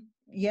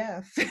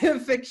yeah,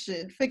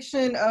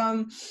 fiction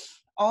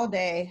all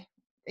day.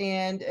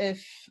 And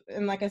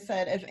like I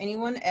said, if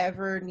anyone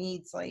ever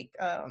needs like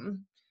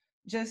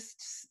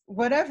just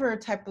whatever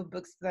type of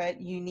books that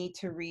you need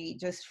to read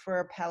just for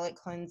a palate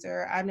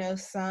cleanser. I know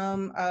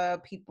some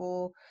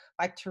people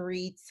like to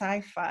read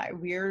sci-fi,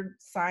 weird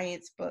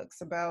science books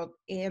about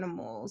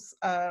animals.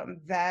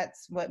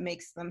 That's what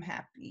makes them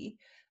happy.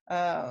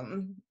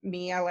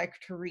 Me, I like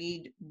to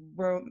read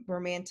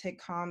romantic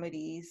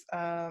comedies.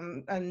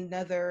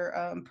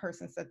 Another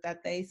person said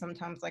that they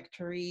sometimes like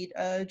to read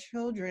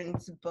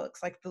children's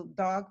books, like the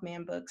Dog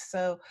Man books.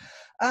 So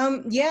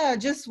yeah,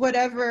 just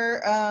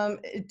whatever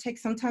it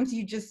takes. Sometimes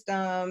you just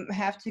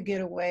have to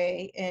get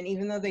away, and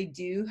even though they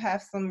do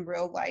have some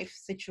real life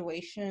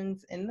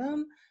situations in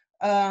them,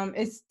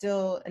 it's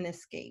still an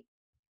escape.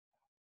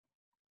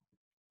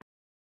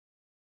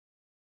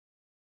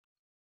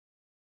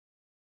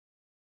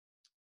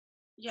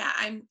 Yeah,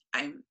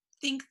 I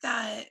think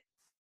that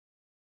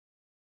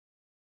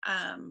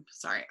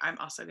sorry, I'm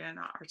also gonna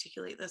not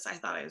articulate this. I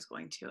thought I was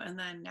going to, and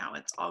then now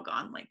it's all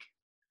gone, like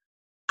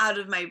out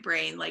of my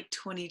brain, like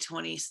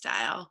 2020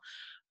 style,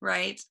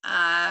 right?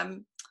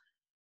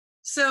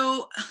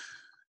 So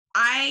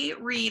I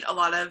read a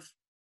lot of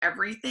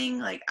everything.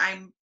 Like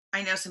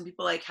I know some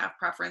people like have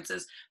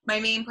preferences. My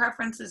main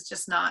preference is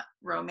just not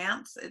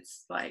romance.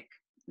 It's like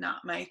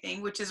not my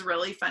thing, which is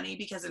really funny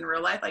because in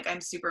real life, like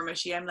I'm super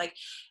mushy. I'm like,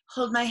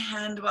 hold my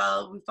hand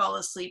while we fall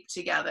asleep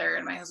together.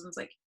 And my husband's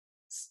like,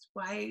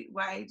 why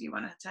do you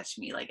want to touch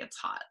me? Like it's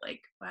hot.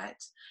 Like what?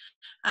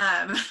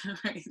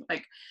 Right?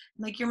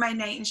 Like you're my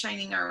knight in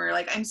shining armor.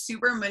 Like I'm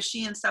super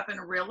mushy and stuff in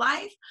real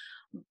life,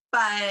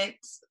 but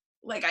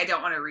like I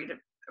don't want to read a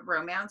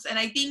romance. And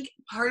I think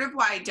part of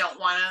why I don't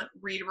want to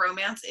read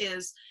romance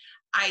is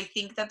I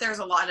think that there's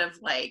a lot of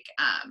like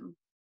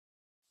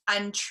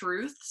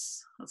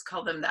untruths, let's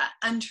call them that,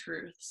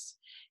 untruths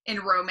in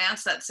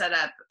romance that set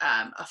up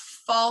a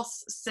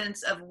false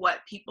sense of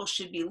what people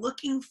should be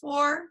looking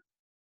for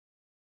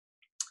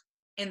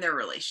in their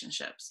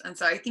relationships. And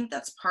so I think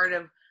that's part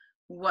of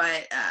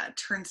what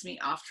turns me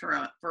off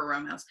for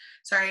romance.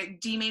 Sorry,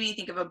 Dee made me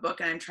think of a book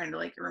and I'm trying to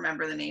like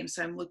remember the name.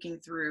 So I'm looking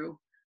through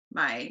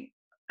my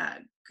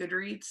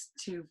Goodreads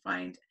to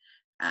find,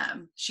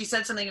 she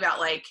said something about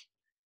like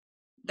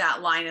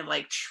that line of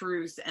like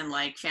truth and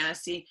like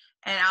fantasy.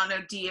 And I don't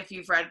know, Dee, if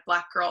you've read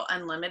Black Girl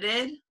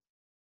Unlimited,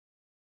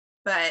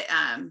 but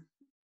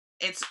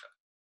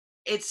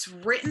it's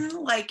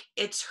written like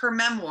it's her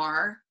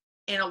memoir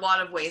in a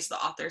lot of ways, the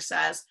author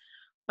says,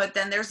 but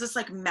then there's this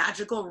like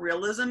magical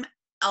realism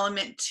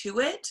element to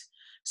it.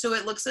 So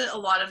it looks at a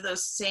lot of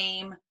those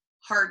same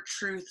hard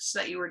truths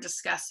that you were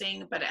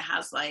discussing, but it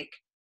has like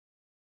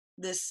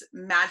this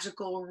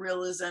magical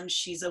realism,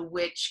 she's a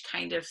witch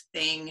kind of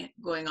thing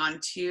going on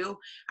too,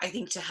 I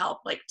think, to help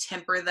like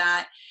temper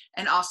that,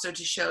 and also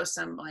to show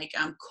some like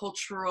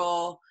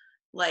cultural,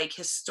 like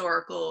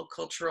historical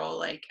cultural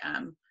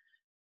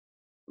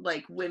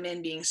like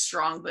women being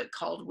strong but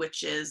called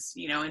witches,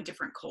 you know, in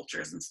different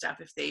cultures and stuff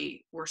if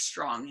they were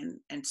strong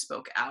and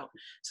spoke out.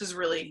 So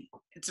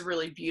it's a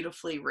really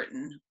beautifully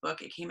written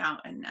book. It came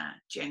out in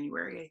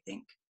January, I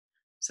think.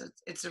 So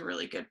it's a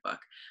really good book.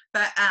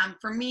 But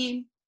for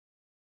me,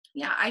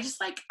 yeah, I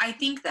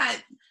think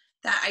that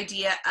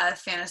idea of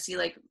fantasy,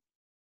 like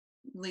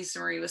Lisa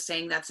Marie was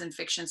saying, that's in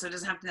fiction. So it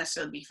doesn't have to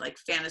necessarily be like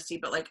fantasy,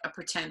 but like a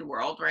pretend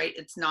world, right?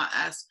 It's not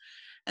us.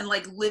 And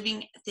like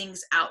living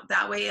things out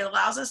that way, it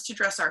allows us to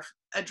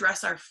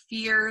address our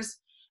fears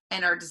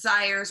and our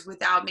desires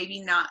without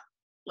maybe not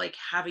like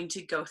having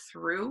to go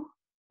through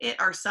it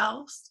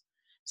ourselves.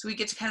 So we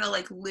get to kind of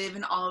like live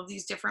in all of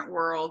these different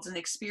worlds and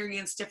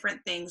experience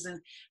different things and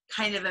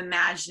kind of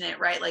imagine it,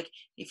 right? Like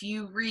if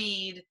you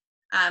read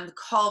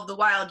Call of the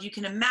Wild, you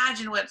can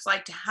imagine what it's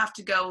like to have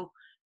to go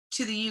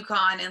to the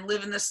Yukon and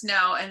live in the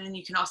snow. And then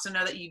you can also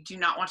know that you do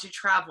not want to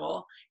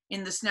travel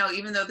in the snow,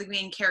 even though the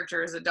main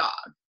character is a dog.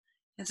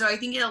 And so I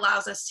think it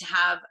allows us to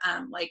have,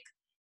 like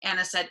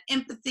Anna said,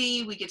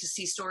 empathy. We get to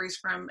see stories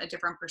from a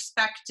different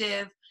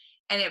perspective,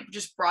 and it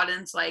just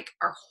broadens like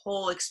our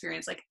whole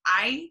experience. Like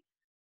I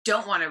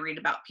don't want to read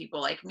about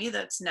people like me.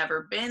 That's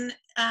never been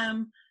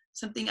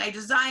something I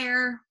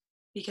desire,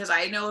 because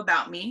I know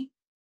about me.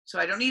 So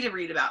I don't need to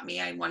read about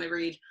me. I want to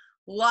read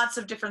lots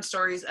of different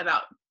stories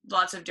about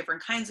lots of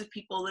different kinds of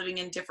people living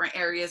in different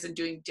areas and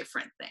doing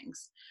different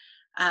things.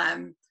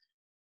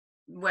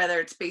 Whether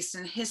it's based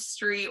in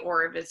history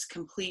or if it's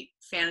complete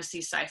fantasy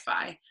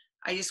sci-fi.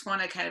 I just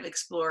want to kind of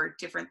explore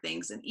different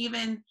things. And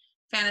even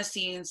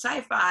fantasy and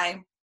sci-fi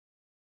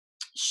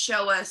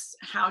show us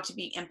how to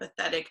be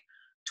empathetic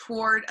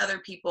toward other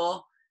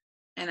people.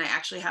 And I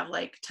actually have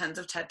like tons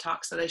of TED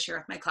Talks that I share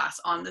with my class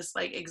on this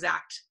like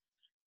exact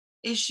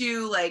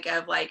issue, like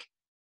of like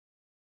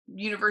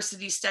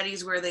university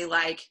studies where they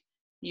like,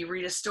 you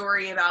read a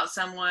story about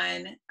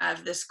someone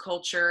of this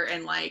culture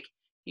and like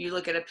you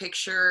look at a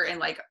picture and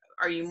like,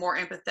 are you more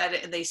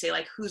empathetic? And they say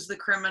like, who's the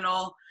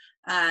criminal?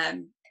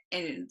 And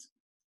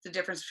the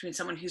difference between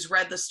someone who's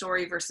read the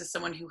story versus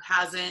someone who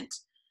hasn't,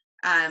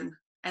 and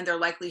their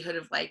likelihood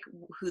of like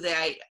who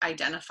they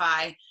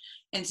identify.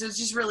 And so it's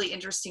just really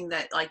interesting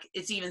that like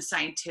it's even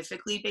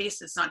scientifically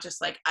based. It's not just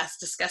like us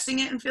discussing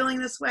it and feeling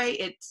this way.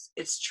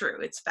 It's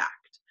true. It's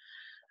fact.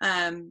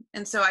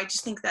 And so I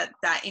just think that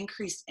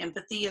increased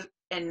empathy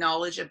and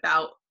knowledge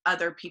about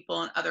other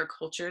people and other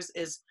cultures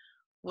is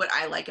what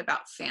I like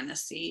about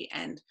fantasy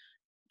and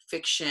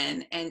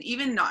fiction, and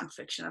even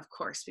nonfiction, of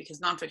course, because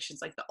nonfiction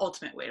is like the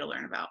ultimate way to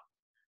learn about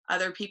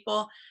other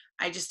people.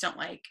 I just don't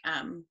like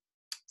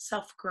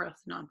self-growth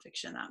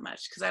nonfiction that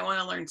much because I want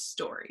to learn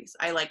stories.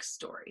 I like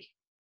story.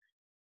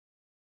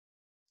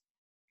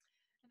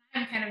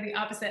 I'm kind of the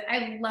opposite.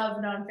 I love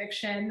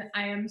nonfiction.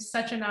 I am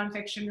such a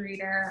nonfiction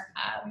reader.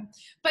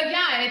 But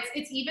yeah,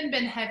 it's even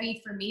been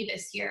heavy for me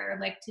this year.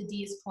 Like to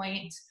Dee's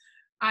point,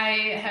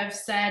 I have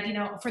said, you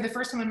know, for the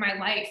first time in my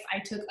life, I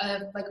took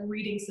a like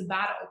reading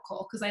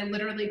sabbatical because I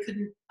literally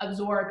couldn't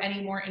absorb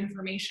any more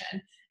information.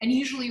 And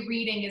usually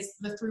reading is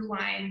the through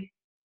line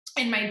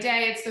in my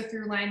day, it's the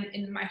through line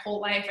in my whole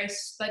life.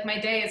 Like my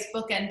day is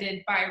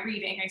bookended by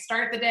reading. I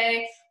start the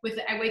day with,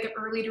 I wake up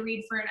early to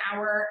read for an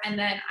hour, and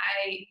then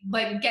I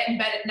like get in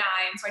bed at 9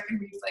 so I can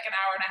read for like an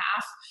hour and a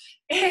half.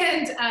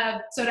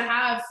 And so to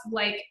have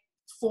like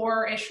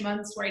 4-ish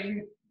months where I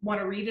didn't want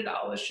to read at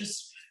all was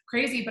just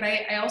crazy. But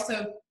I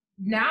also,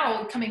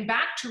 now coming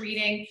back to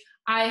reading,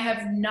 I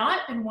have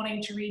not been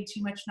wanting to read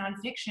too much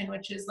nonfiction,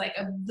 which is like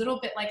a little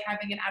bit like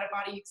having an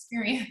out-of-body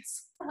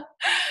experience.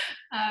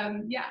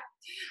 Yeah.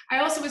 I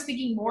also was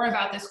thinking more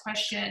about this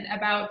question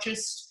about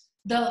just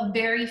the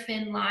very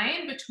thin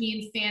line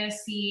between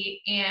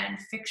fantasy and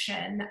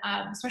fiction,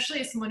 especially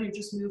as someone who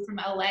just moved from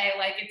LA.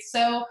 Like, it's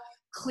so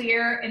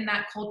clear in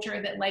that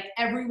culture that like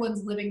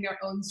everyone's living their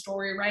own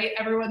story, right?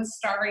 Everyone's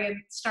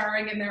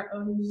starring in their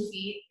own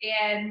movie.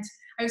 And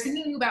I was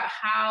thinking about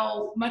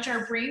how much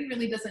our brain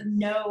really doesn't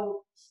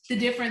know the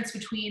difference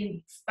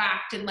between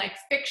fact and like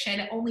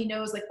fiction. It only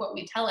knows like what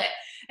we tell it.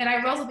 And I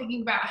was also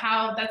thinking about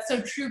how that's so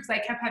true, because I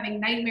kept having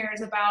nightmares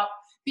about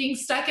being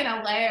stuck in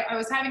LA. I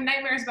was having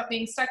nightmares about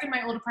being stuck in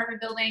my old apartment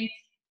building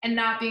and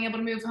not being able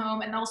to move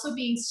home, and also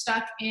being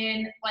stuck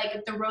in like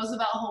the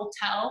Roosevelt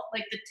Hotel,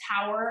 like the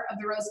tower of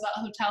the Roosevelt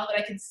Hotel that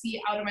I could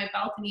see out of my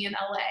balcony in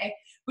LA,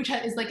 which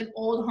is like an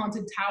old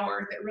haunted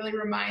tower that really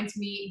reminds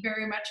me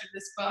very much of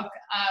this book.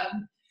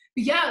 But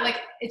yeah,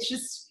 like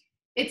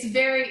it's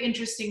very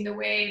interesting the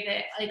way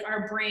that like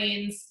our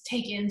brains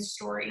take in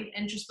story,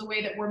 and just the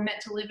way that we're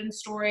meant to live in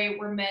story.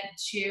 We're meant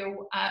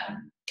to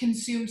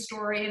consume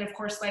story. And of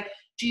course, like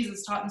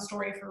Jesus taught in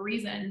story for a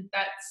reason.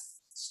 That's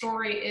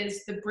story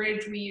is the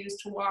bridge we use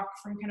to walk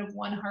from kind of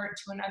one heart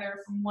to another,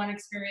 from one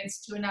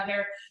experience to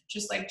another,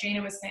 just like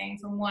Jana was saying,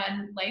 from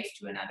one life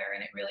to another.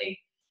 And it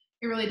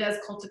really does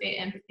cultivate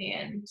empathy,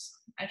 and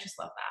I just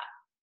love that.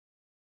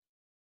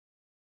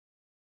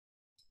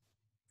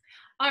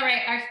 All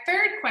right, our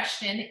third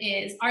question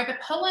is, are the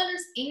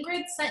poems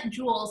Ingrid sent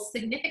Jules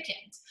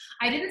significant?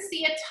 I didn't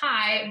see a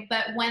tie,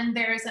 but when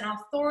there's an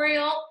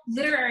authorial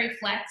literary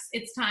flex,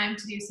 it's time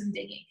to do some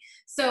digging.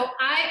 So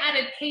I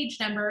added page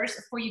numbers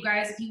for you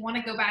guys if you want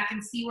to go back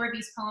and see where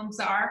these poems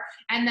are.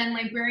 And then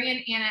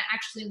librarian Anna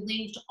actually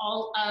linked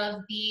all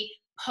of the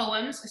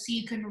poems so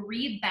you can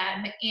read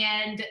them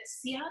and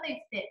see how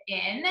they fit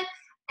in.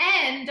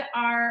 And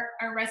our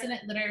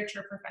resident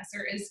literature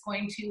professor is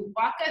going to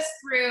walk us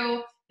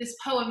through this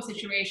poem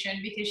situation,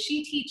 because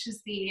she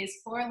teaches these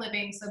for a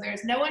living. So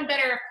there's no one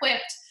better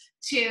equipped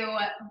to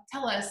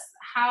tell us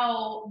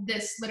how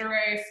this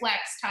literary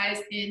flex ties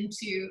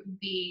into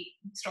the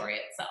story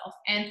itself.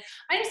 And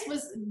I just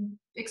was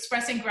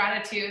expressing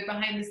gratitude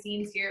behind the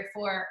scenes here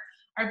for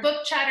our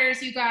book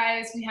chatters, you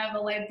guys. We have a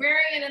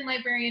librarian and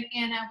librarian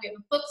Anna. We have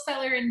a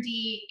bookseller in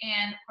Dee,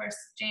 and of course,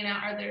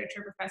 Jana, our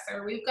literature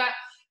professor. We've got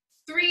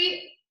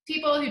 3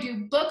 people who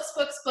do books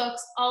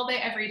all day,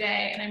 every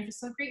day. And I'm just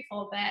so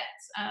grateful that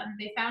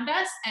they found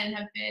us and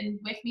have been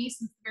with me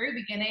since the very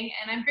beginning.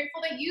 And I'm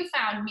grateful that you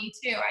found me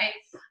too.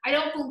 I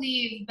don't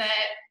believe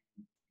that,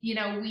 you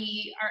know,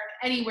 we are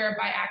anywhere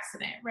by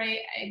accident, right?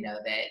 I know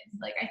that,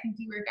 like, I think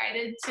you were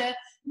guided to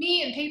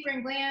me and Paper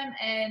and Glam,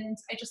 and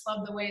I just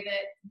love the way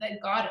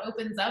that God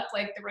opens up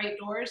like the right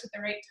doors at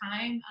the right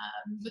time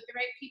with the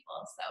right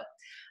people.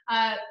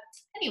 So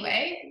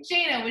anyway,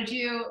 Jana, would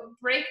you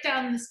break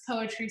down this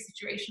poetry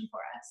situation for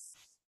us?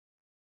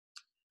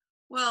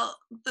 Well,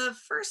 the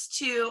first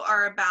 2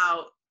 are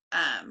about,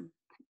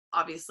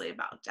 obviously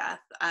about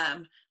death.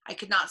 I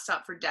could not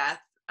stop for death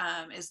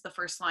is the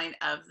first line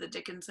of the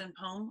Dickinson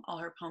poem. All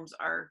her poems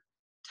are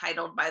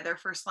titled by their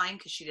first line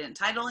because she didn't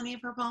title any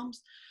of her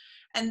poems.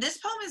 And this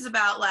poem is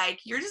about,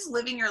 like, you're just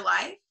living your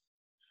life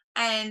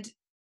and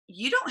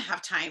you don't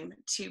have time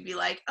to be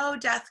like, oh,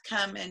 death,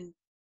 come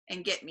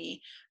and get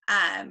me.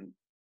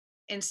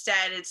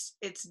 Instead,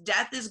 it's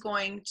death is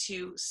going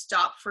to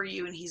stop for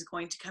you, and he's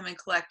going to come and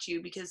collect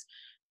you, because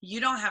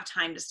you don't have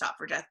time to stop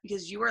for death,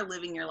 because you are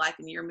living your life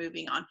and you're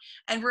moving on.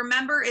 And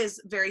remember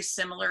is very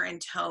similar in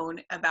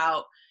tone,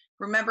 about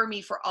remember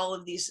me for all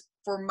of these,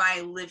 for my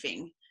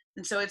living.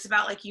 And so it's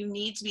about, like, you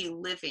need to be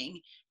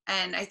living.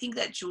 And I think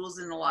that Jules,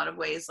 in a lot of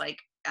ways, like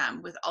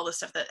with all the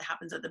stuff that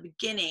happens at the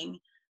beginning,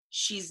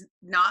 she's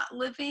not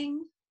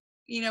living,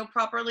 you know,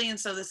 properly. And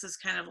so this is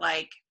kind of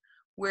like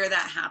where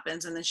that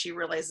happens. And then she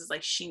realizes,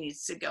 like, she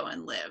needs to go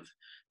and live,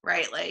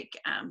 right? Like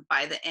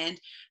by the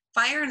end.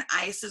 Fire and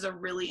Ice is a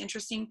really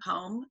interesting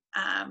poem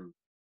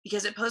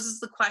because it poses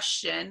the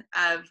question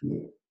of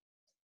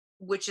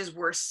which is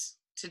worse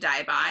to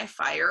die by,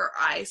 fire or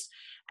ice.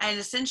 And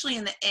essentially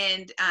in the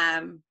end,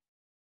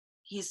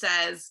 he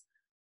says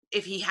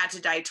if he had to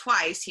die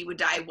twice, he would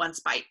die once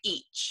by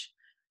each.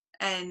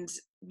 And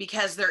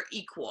because they're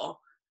equal,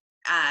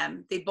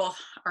 they both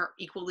are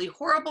equally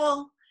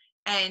horrible,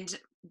 and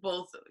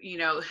both, you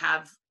know,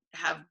 have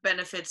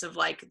benefits of,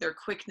 like, their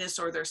quickness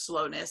or their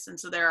slowness. And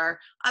so there are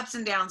ups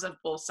and downs of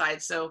both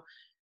sides. So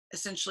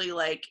essentially,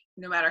 like,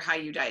 no matter how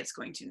you die, it's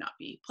going to not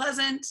be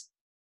pleasant,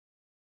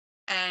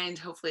 and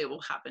hopefully it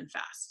will happen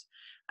fast.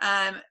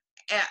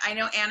 I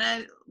know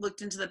Anna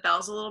looked into the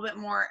bells a little bit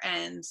more,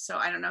 and so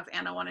I don't know if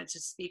Anna wanted to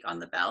speak on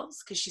the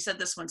bells because she said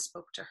this one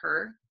spoke to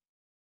her.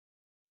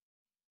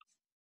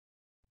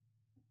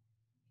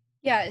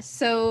 Yeah,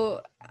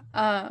 so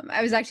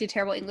I was actually a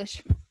terrible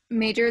English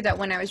major that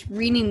when I was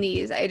reading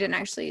these, I didn't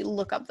actually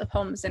look up the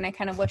poems, and I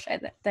kind of wish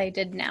that I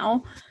did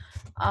now.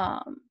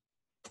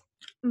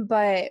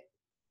 But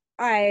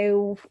I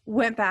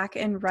went back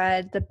and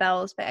read The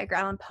Bells by Edgar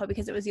Allan Poe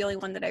because it was the only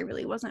one that I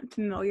really wasn't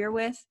familiar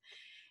with.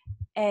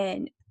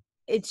 And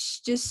it's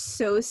just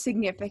so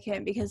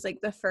significant because like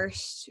the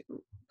first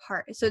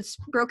part, so it's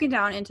broken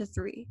down into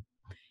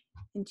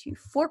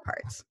four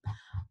parts.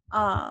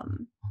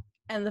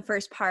 And the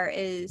first part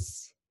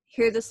is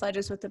Hear the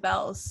Sledges with the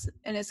Bells.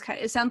 And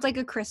it sounds like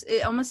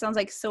it almost sounds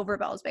like Silver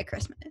Bells by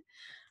Christmas,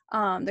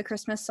 the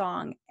Christmas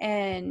song.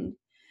 And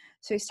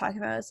so he's talking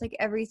about it's like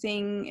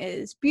everything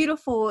is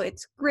beautiful,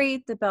 it's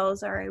great, the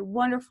bells are a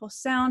wonderful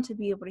sound to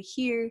be able to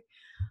hear,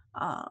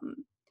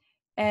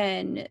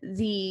 and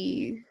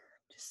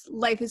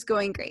life is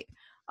going great.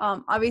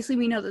 Obviously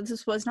we know that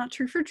this was not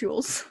true for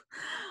Jules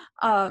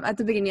at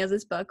the beginning of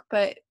this book,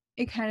 but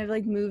it kind of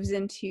like moves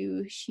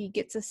into she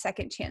gets a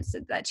second chance,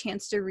 that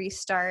chance to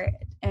restart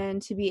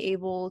and to be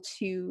able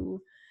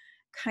to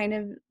kind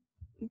of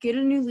get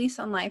a new lease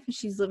on life. And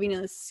she's living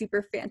in a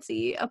super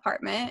fancy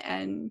apartment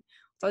and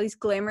all these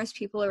glamorous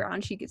people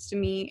around. She gets to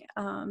meet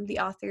the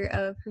author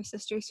of her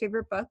sister's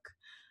favorite book.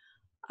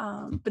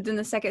 But then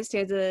the second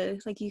stanza,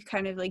 like you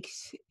kind of like,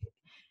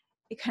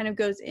 it kind of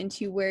goes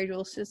into where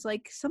Jules is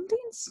like,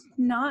 something's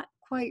not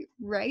quite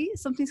right.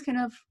 Something's kind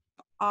of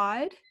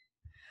odd.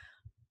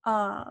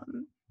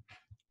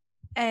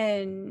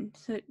 And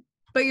so,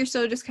 but you're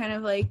still just kind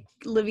of like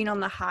living on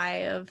the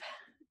high of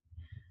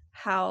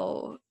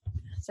how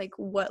it's like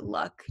what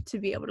luck to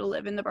be able to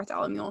live in the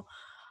Bartholomew.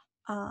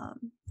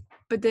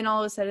 But then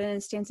all of a sudden in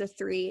stanza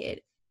 3,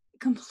 it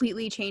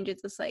completely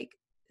changes. It's like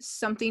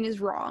something is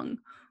wrong.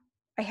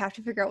 I have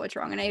to figure out what's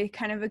wrong. And I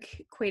kind of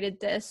equated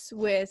this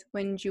with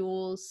when when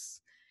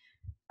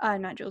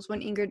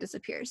Ingrid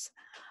disappears.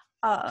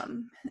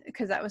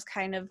 Because that was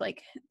kind of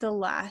like the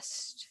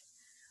last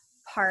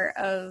part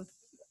of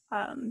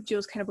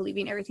Jules kind of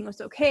believing everything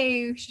was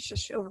okay. She's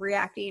just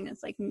overreacting.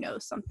 It's like, no,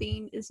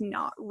 something is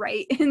not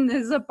right in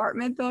this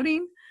apartment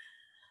building.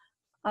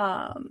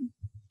 And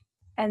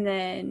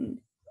then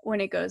when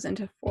it goes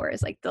into 4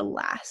 is like the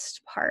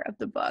last part of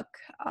the book,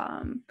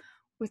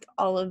 with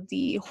all of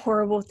the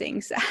horrible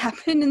things that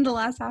happen in the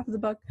last half of the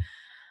book,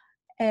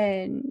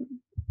 and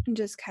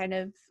just kind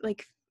of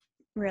like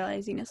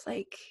realizing it's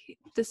like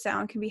the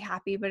sound can be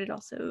happy, but it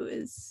also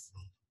is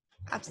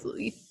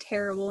absolutely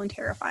terrible and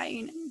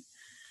terrifying,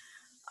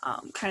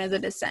 and kind of the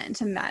descent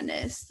into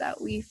madness that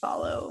we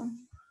follow,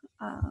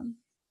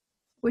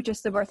 with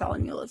just the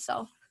Bartholomew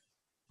itself.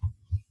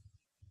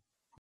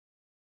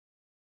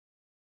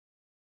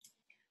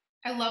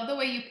 I love the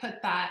way you put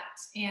that,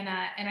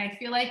 Anna, and I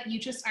feel like you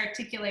just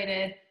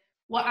articulated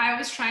what I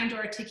was trying to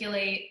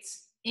articulate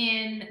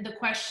in the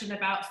question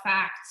about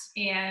fact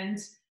and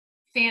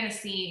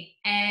fantasy,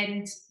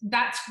 and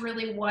that's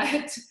really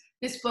what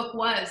this book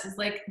was, is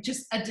like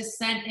just a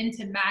descent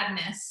into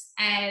madness,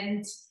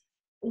 and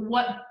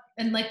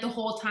like the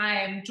whole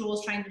time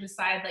Jules trying to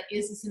decide, like,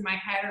 is this in my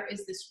head or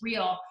is this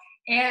real?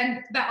 And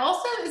that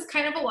also is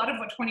kind of a lot of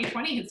what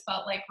 2020 has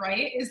felt like,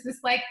 right? Is this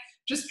like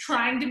just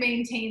trying to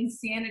maintain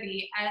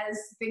sanity as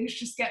things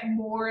just get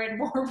more and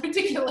more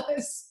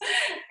ridiculous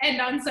and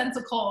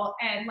nonsensical,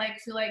 and like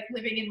feel like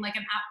living in like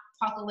an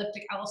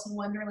apocalyptic Alice in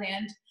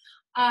Wonderland.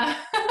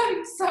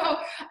 So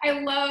I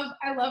love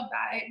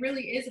that. It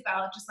really is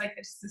about just like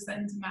this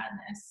descent into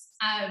madness.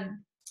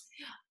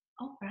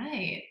 All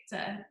right.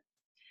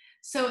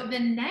 So the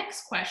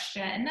next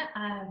question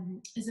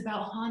is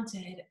about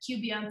haunted. Cue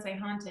Beyonce,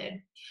 haunted.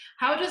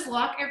 How does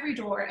Lock Every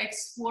Door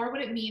explore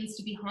what it means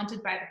to be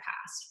haunted by the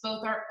past,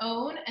 both our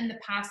own and the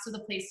past of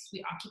the places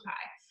we occupy?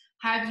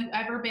 Have you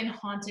ever been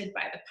haunted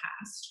by the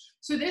past?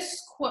 So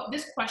this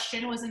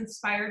question was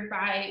inspired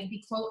by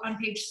the quote on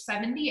page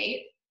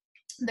 78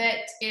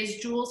 that is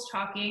Jules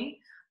talking,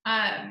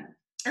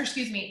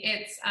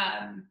 it's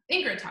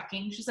Ingrid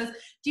talking. She says,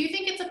 do you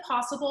think it's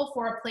possible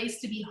for a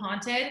place to be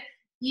haunted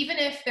even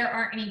if there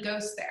aren't any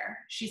ghosts there?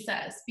 She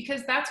says,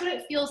 because that's what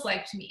it feels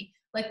like to me.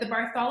 Like the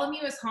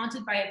Bartholomew is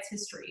haunted by its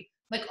history.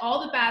 Like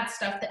all the bad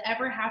stuff that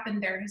ever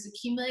happened there has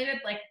accumulated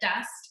like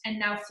dust and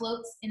now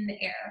floats in the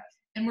air.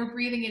 And we're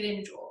breathing it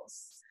in,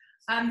 Jules.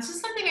 This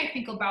is something I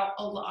think about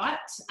a lot.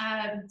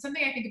 And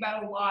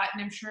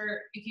I'm sure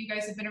if you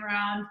guys have been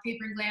around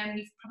Paper and Glam,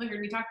 you've probably heard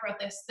me talk about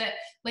this, that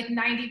like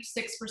 96%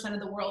 of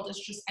the world is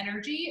just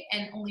energy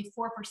and only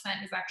 4%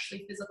 is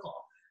actually physical.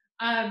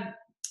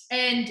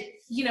 And,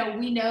 you know,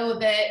 we know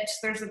that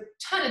there's a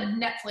ton of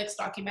Netflix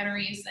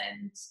documentaries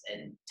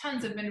and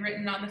tons have been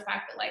written on the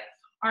fact that like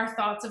our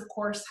thoughts, of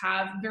course,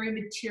 have very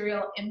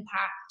material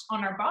impact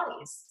on our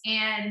bodies.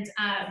 And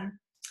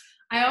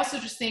I also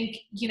just think,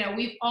 you know,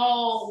 we've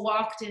all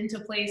walked into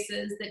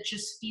places that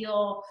just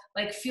feel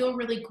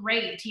really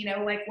great, you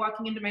know, like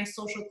walking into my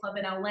social club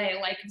in LA,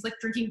 like it was like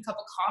drinking a cup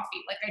of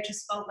coffee. Like I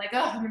just felt like,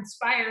 oh, I'm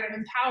inspired,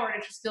 I'm empowered,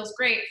 it just feels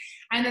great.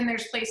 And then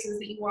there's places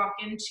that you walk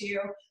into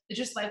that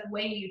just like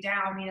weigh you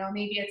down, you know,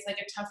 maybe it's like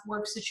a tough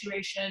work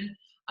situation.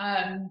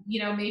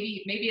 You know,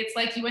 maybe it's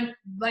like you went,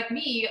 like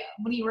me,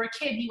 when you were a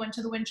kid, you went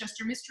to the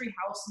Winchester Mystery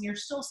House and you're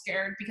still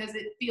scared because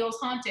it feels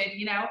haunted,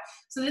 you know?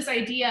 So this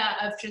idea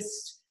of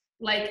just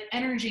like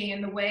energy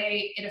and the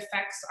way it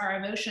affects our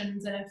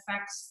emotions and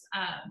affects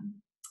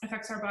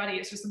our body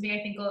is just something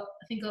I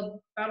think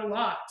about a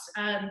lot,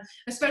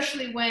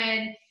 especially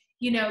when,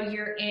 you know,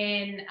 you're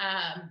in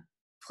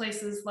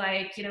places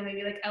like, you know,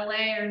 maybe like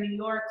LA or New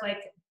York.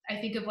 Like I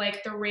think of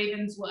like the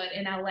Ravenswood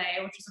in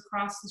LA, which is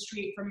across the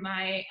street from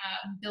my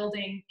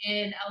building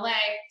in LA.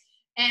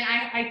 And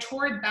I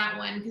toured that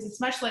one because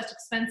it's much less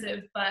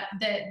expensive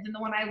than the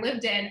one I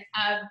lived in,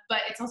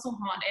 but it's also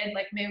haunted.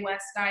 Like Mae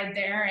West died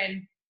there,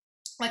 and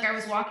like I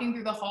was walking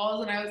through the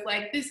halls and I was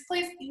like, this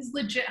place is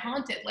legit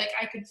haunted. Like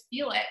I could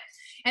feel it.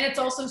 And it's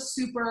also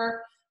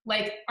super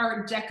like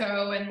Art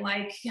Deco and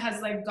like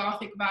has like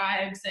Gothic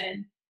vibes.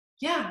 And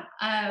yeah,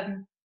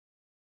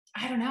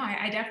 I don't know.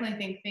 I definitely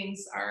think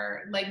things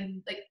are like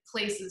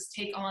places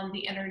take on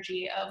the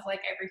energy of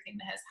like everything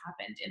that has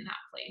happened in that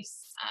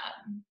place.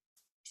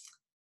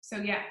 So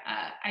yeah,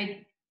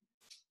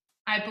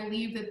 I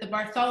believe that the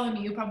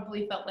Bartholomew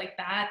probably felt like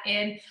that.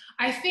 And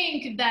I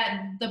think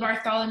that the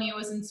Bartholomew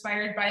was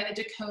inspired by the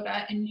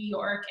Dakota in New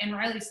York, and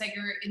Riley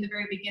Sager in the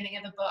very beginning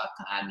of the book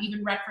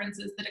even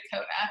references the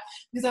Dakota,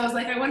 because I was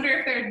like, I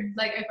wonder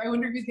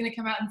if he's going to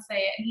come out and say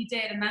it. And he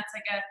did. And that's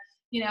like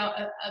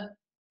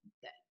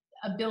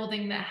a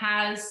building that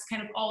has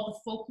kind of all the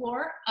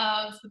folklore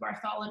of the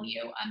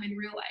Bartholomew in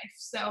real life.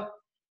 So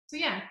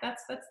yeah,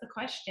 that's the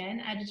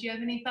question. Did you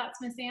have any thoughts,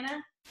 Miss Anna?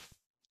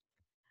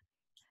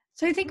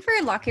 So I think for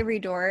Lock Every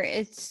Door,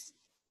 it's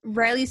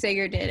Riley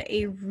Sager did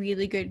a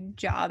really good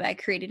job at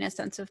creating a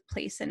sense of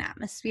place and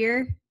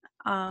atmosphere,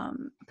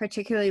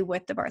 particularly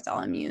with the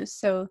Bartholomew.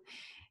 So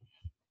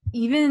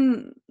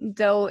even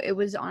though it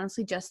was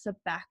honestly just a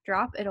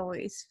backdrop, it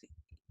always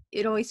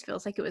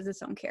feels like it was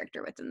its own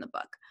character within the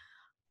book,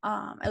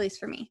 at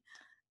least for me.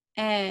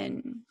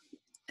 And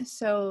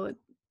so,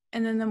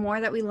 and then the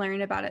more that we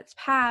learned about its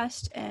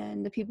past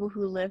and the people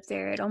who lived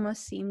there, it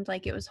almost seemed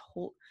like it was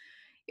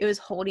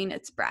holding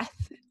its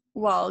breath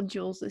while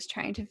Jules is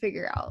trying to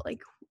figure out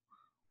like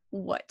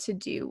what to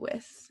do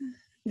with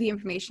the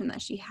information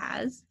that she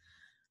has.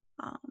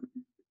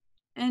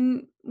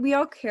 And we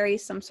all carry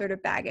some sort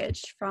of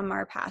baggage from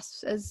our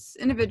past as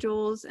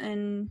individuals,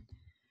 and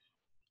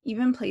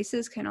even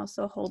places can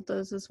also hold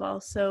those as well.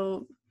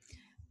 So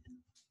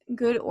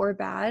good or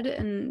bad,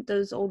 and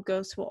those old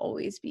ghosts will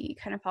always be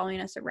kind of following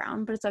us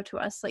around, but it's up to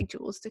us, like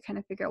Jules, to kind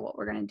of figure out what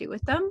we're going to do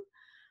with them.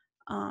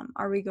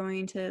 Are we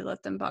going to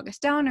let them bog us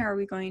down, or are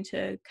we going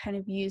to kind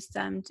of use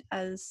them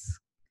as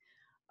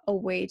a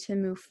way to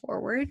move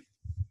forward?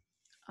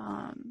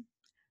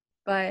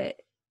 But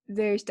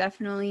there's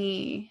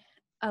definitely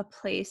a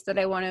place that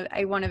I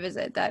want to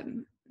visit that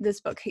this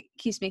book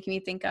keeps making me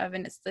think of,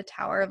 and it's the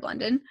Tower of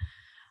London,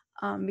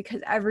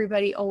 because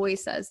everybody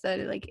always says that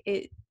like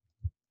it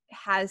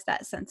has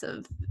that sense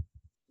of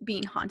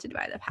being haunted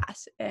by the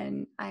past,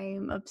 and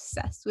I'm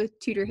obsessed with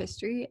Tudor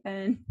history,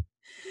 and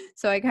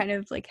so I kind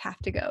of like have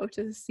to go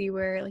to see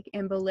where like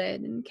Anne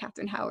Boleyn and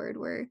Catherine Howard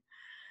were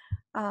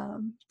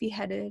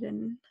beheaded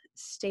and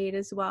stayed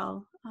as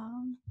well.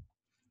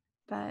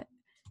 But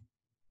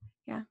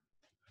yeah.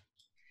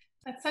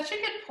 That's such a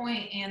good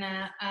point,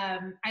 Anna.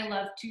 I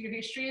love Tudor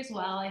history as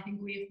well. I think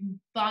we've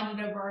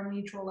bonded over our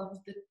mutual love of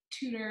the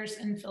Tudors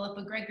and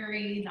Philippa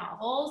Gregory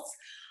novels.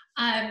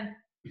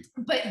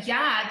 But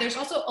yeah, there's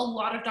also a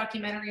lot of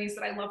documentaries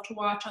that I love to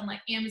watch on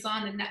like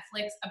Amazon and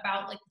Netflix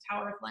about like the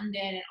Tower of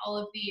London and all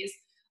of these.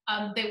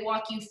 They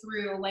walk you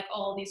through like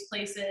all of these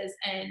places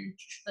and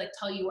like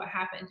tell you what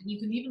happened, and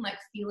you can even like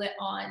feel it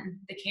on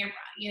the camera.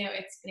 You know,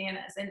 it's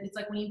bananas. And it's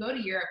like when you go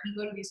to Europe, you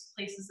go to these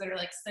places that are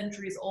like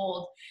centuries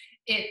old.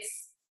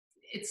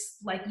 It's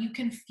like you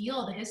can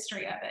feel the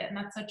history of it, and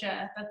that's such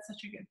a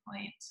good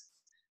point.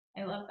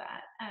 I love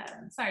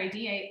that. Sorry,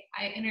 Dee,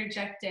 I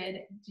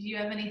interjected. Do you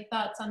have any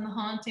thoughts on the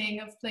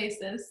haunting of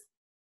places?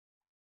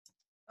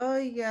 Oh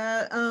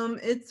yeah,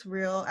 it's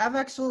real. I've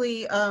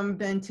actually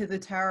been to the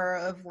Tower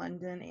of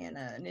London,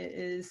 Anna, and it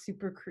is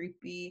super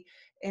creepy.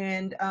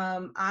 And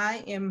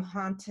I am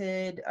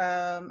haunted.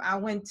 I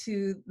went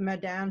to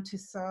Madame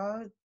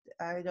Tussauds.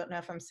 I don't know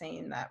if I'm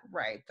saying that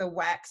right. The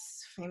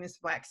famous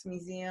wax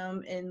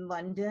museum in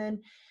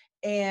London.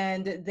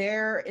 And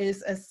there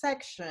is a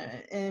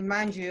section, and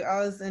mind you,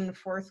 I was in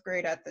 4th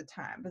grade at the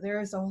time, but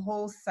there is a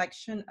whole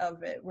section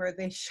of it where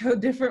they show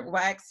different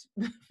wax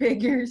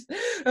figures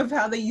of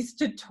how they used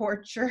to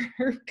torture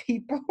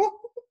people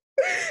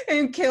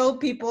and kill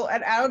people.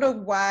 And I don't know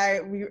why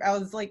I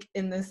was like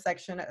in this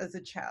section as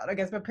a child. I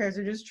guess my parents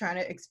are just trying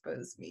to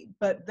expose me.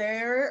 But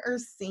there are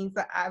scenes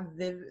that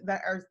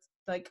that are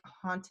like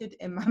haunted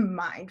in my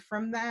mind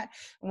from that.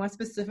 And one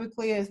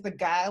specifically is the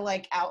guy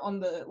like out on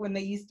the, when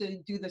they used to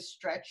do the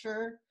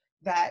stretcher.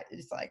 That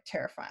is like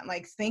terrifying.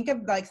 Like think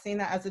of like seeing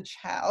that as a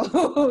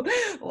child.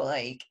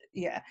 Like,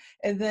 yeah.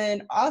 And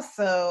then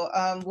also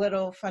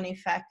little funny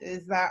fact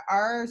is that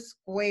our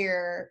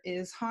square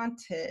is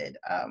haunted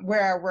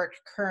where I work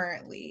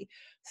currently.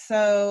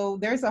 So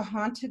there's a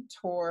haunted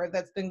tour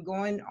that's been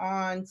going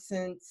on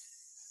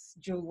since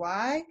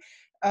July.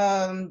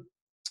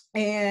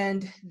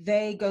 And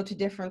they go to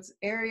different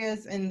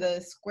areas in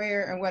the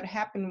square. And what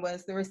happened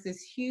was there was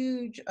this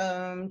huge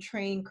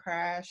train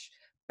crash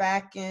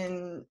back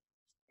in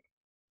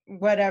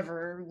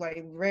whatever,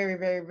 like very,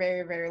 very,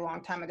 very, very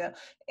long time ago.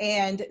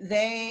 And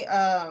they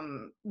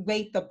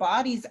laid the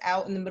bodies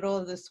out in the middle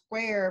of the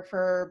square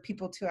for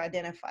people to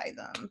identify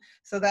them.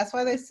 So that's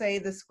why they say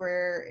the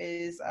square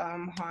is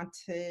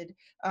haunted.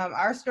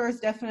 Our store is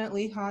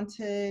definitely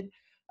haunted.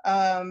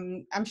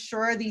 I'm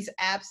sure these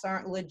apps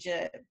aren't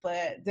legit,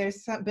 but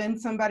there's been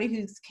somebody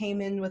who's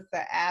came in with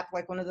the app,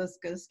 like one of those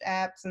ghost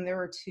apps, and there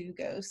were 2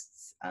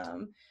 ghosts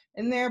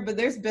in there. But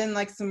there's been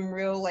like some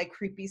real like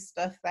creepy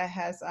stuff that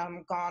has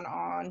gone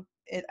on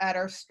at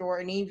our store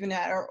and even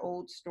at our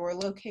old store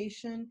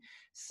location.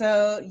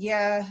 So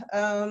yeah,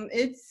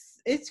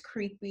 it's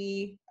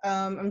creepy.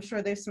 I'm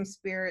sure there's some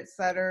spirits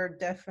that are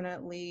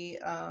definitely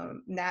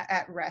not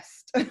at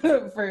rest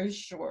for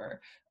sure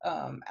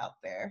out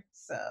there.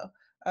 So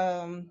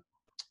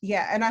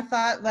yeah, and I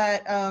thought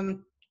that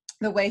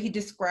the way he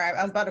described,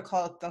 I was about to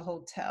call it the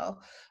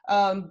hotel,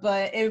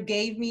 but it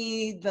gave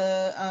me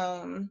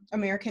the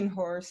American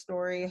Horror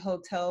Story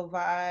hotel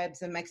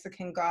vibes and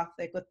Mexican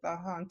Gothic with the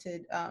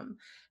haunted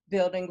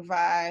building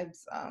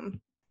vibes,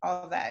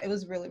 all that. It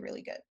was really,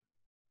 really good.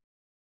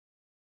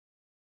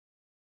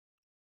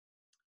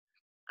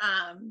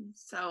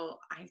 So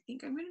I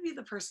think I'm going to be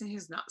the person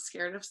who's not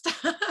scared of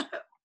stuff.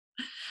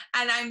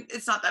 And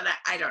it's not that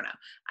I don't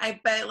know.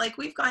 But like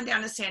we've gone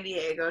down to San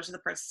Diego, to the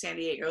parts of San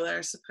Diego that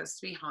are supposed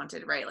to be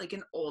haunted, right? Like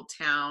in Old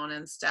Town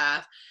and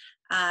stuff.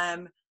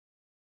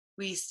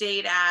 We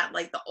stayed at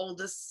like the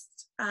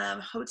oldest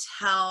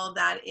hotel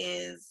that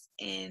is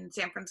in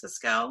San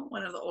Francisco,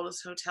 one of the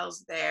oldest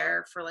hotels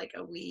there, for like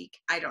a week.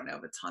 I don't know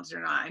if it's haunted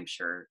or not. I'm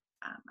sure,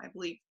 I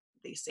believe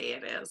they say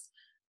it is.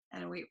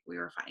 And we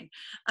were fine.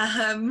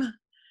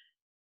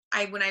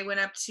 When I went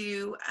up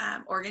to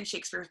Oregon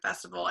Shakespeare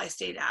Festival, I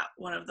stayed at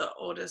one of the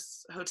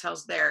oldest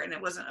hotels there, and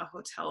it wasn't a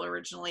hotel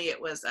originally,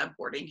 it was a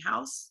boarding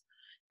house.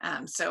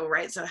 So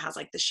it has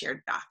like the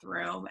shared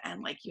bathroom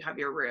and like you have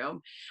your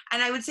room.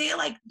 And I would say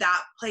like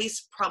that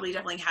place probably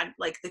definitely had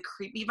like the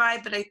creepy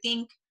vibe, but I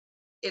think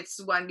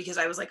it's one because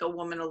I was like a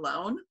woman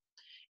alone,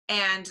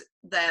 and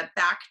the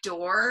back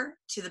door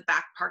to the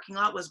back parking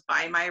lot was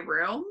by my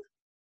room.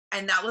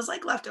 And that was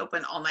like left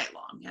open all night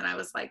long. And I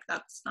was like,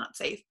 that's not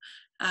safe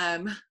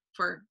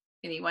for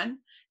anyone.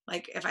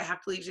 Like if I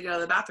have to leave to go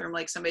to the bathroom,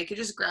 like somebody could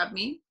just grab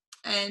me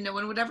and no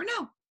one would ever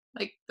know.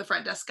 Like the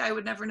front desk guy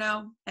would never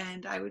know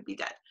and I would be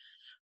dead.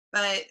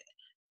 But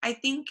I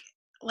think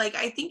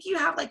you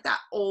have like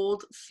that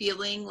old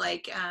feeling,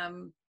 like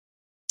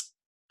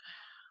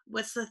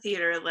what's the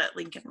theater that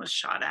Lincoln was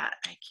shot at?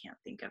 I can't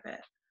think of it.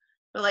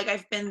 But like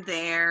I've been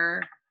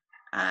there.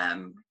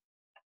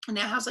 And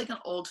it has like an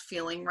old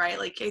feeling, right?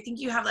 Like I think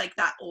you have like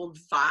that old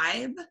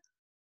vibe,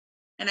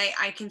 and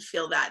I can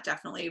feel that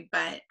definitely.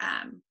 But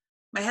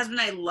my husband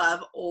and I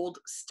love old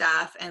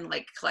stuff and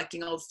like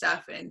collecting old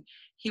stuff, and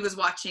he was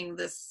watching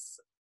this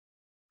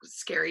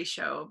scary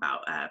show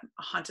about a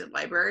haunted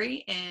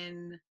library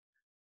in,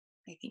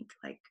 I think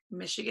like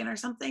Michigan or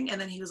something, and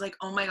then he was like,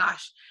 oh my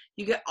gosh,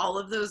 you get all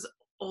of those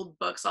old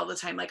books all the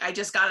time. Like I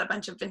just got a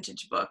bunch of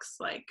vintage books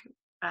like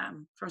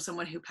from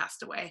someone who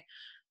passed away,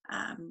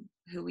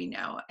 who we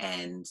know.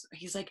 And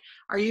he's like,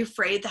 are you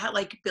afraid that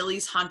like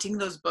Billy's haunting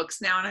those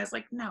books now? And I was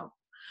like, no.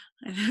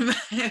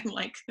 And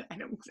like I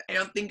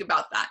don't think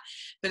about that.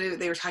 But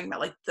they were talking about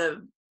like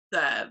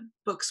the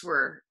books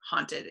were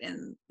haunted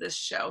in this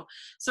show.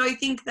 So I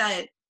think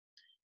that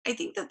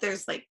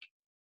there's like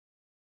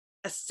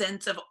a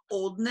sense of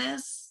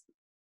oldness,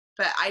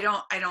 but I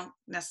don't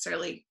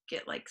necessarily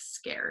get like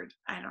scared.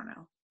 I don't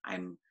know.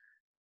 I'm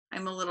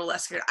a little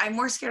less scared. I'm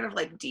more scared of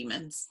like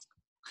demons.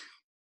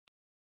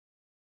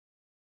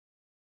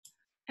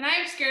 And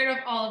I'm scared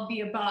of all of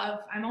the above.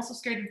 I'm also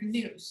scared of the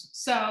news.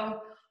 So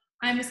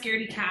I'm a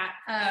scaredy cat.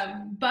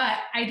 But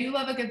I do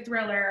love a good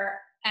thriller,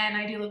 and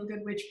I do love a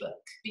good witch book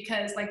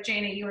because, like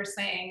Jana, you were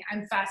saying,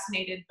 I'm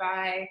fascinated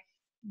by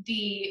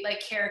the like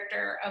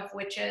character of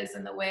witches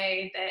and the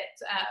way that,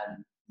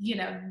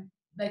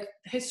 like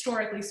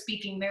historically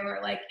speaking, they were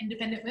like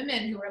independent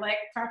women who were like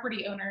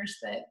property owners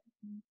that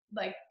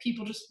like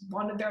people just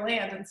wanted their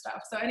land and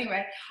stuff. So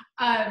anyway,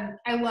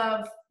 I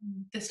love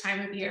this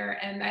time of year,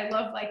 and I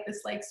love like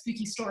this like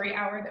spooky story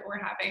hour that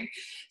we're having.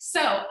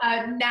 So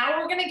now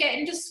we're gonna get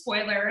into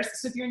spoilers.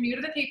 So if you're new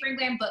to the Paper and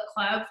Glam Book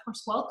Club, of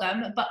course,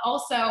 welcome. But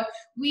also,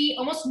 we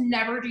almost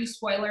never do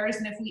spoilers,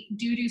 and if we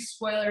do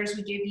spoilers,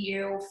 we give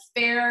you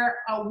fair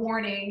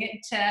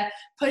warning to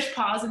push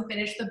pause and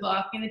finish the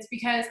book. And it's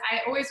because I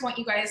always want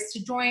you guys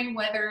to join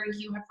whether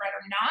you have read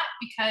or not,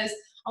 because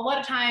a lot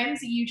of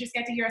times you just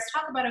get to hear us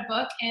talk about a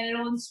book and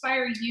it'll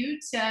inspire you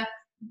to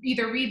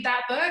either read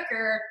that book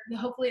or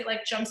hopefully it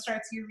like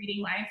jumpstarts your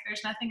reading life.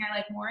 There's nothing I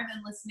like more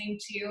than listening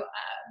to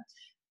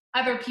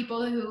other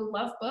people who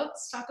love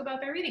books talk about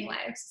their reading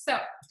lives. So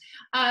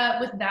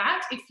with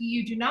that, if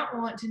you do not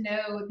want to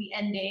know the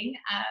ending,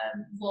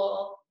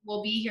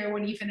 we'll be here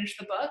when you finish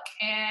the book.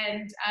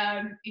 And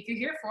if you're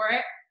here for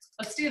it,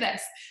 let's do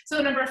this.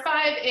 So number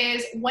 5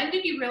 is, when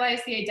did you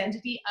realize the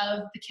identity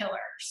of the killer?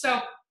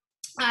 So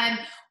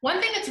one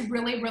thing that's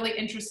really, really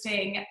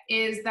interesting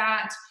is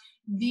that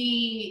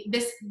the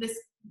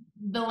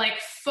like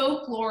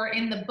folklore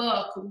in the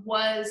book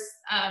was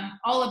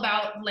all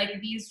about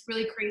like these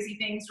really crazy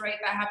things, right,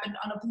 that happened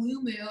on a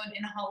blue moon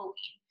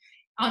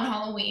on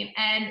Halloween.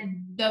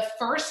 And the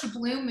first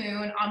blue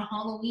moon on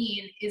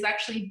Halloween is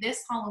actually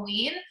this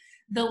Halloween.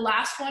 The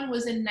last one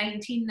was in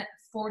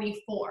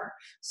 1944.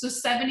 So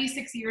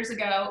 76 years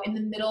ago, in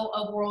the middle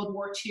of World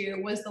War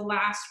II, was the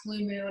last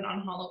blue moon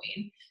on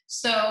Halloween.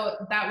 So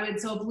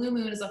a blue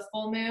moon is a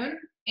full moon,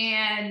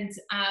 and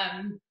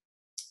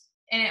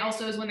it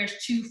also is when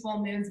there's 2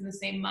 full moons in the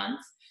same month.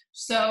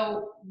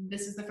 So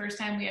this is the first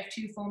time we have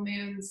 2 full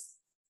moons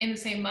in the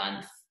same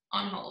month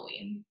on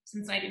Halloween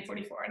since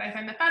 1944. And I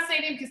find that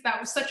fascinating because that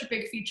was such a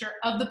big feature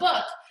of the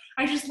book.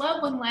 I just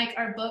love when like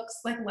our books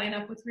like line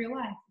up with real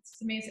life.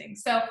 It's amazing.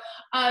 So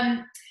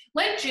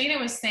like Jana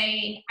was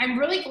saying, I'm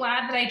really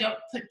glad that I don't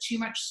put too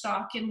much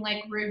stock in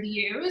like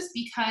reviews,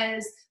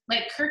 because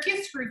like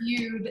Kirkus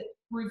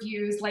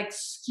reviews like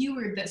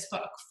skewered this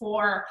book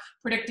for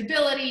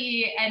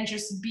predictability and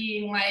just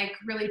being like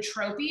really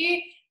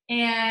tropey.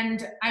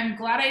 And I'm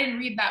glad I didn't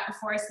read that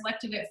before I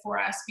selected it for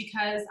us,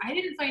 because I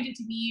didn't find it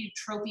to be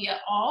tropey at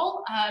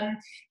all.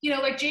 You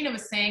know, like Jana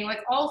was saying, like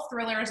all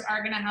thrillers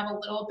are gonna have a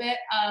little bit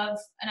of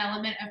an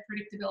element of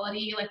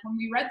predictability. Like when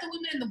we read The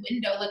Woman in the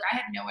Window, like I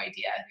had no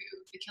idea who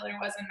the killer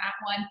was in that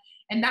one.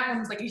 And that one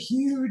was like a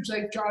huge,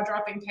 like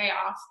jaw-dropping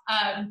payoff.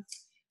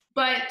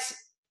 But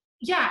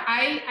yeah,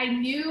 I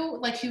knew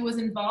like who was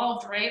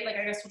involved, right? Like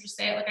I guess we'll just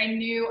say it. Like I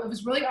knew it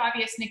was really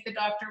obvious Nick the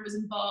doctor was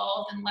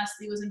involved, and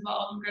Leslie was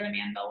involved, and Greta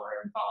Manville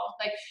were involved.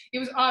 Like it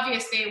was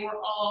obvious they were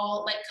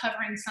all like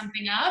covering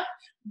something up,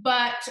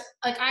 but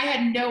like I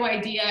had no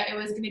idea it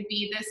was going to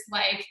be this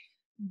like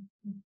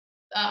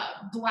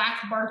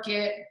black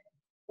market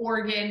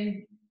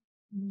organ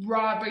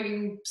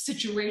robbing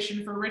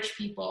situation for rich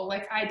people.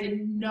 Like I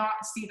did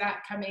not see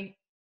that coming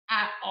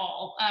at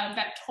all.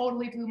 That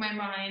totally blew my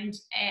mind.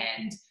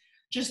 And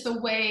just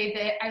the way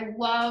that I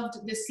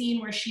loved the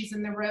scene where she's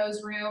in the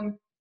Rose room,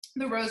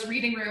 the Rose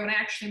reading room, and I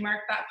actually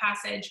marked that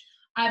passage.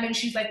 And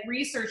she's like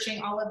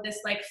researching all of this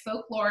like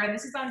folklore. And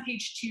this is on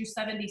page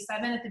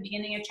 277 at the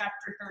beginning of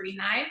chapter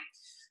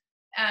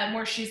 39,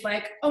 where she's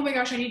like, oh my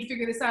gosh, I need to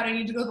figure this out. I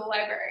need to go to the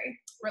library.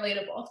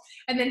 Relatable.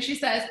 And then she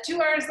says, 2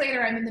 hours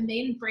later, I'm in the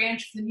main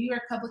branch of the New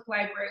York Public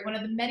Library, one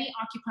of the many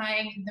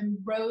occupying the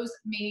Rose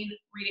main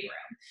reading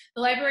room.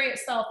 The library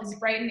itself is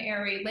bright and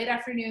airy. Late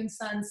afternoon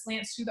sun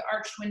slants through the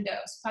arched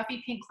windows.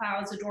 Puffy pink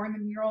clouds adorn the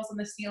murals on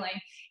the ceiling.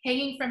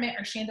 Hanging from it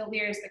are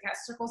chandeliers that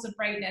cast circles of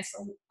brightness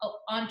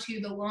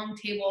onto the long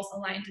tables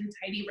aligned in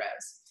tidy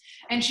rows.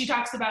 And she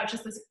talks about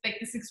just this, like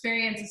this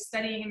experience of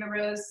studying in the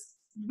Rose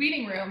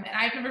reading room, and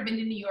I've never been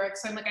to New York,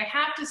 so I'm like, I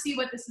have to see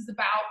what this is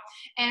about.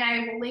 And I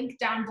will link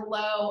down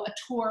below a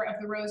tour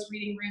of the Rose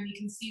reading room. You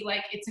can see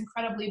like it's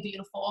incredibly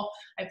beautiful.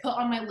 I put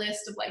on my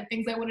list of like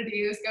things I want to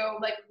do is go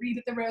like read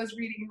at the Rose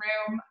reading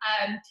room.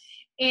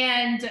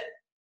 And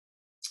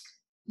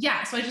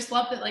yeah, so I just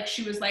love that like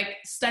she was like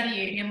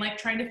studying and like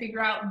trying to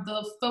figure out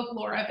the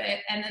folklore of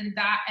it, and then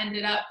that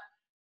ended up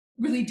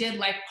really did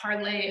like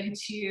parlay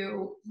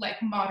into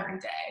like modern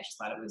day. I just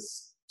thought it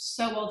was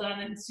so well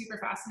done and super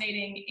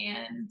fascinating.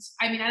 And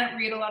I mean, I don't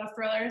read a lot of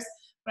thrillers,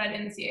 but I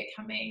didn't see it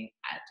coming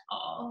at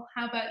all.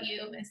 How about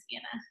you, Miss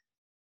Anna?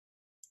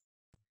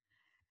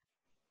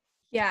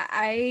 Yeah,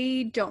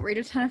 I don't read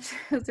a ton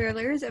of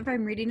thrillers. If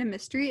I'm reading a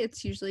mystery,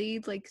 it's usually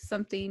like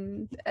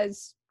something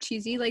as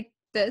cheesy like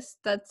this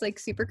that's like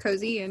super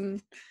cozy,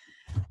 and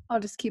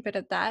I'll just keep it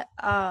at that.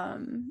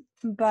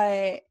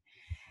 But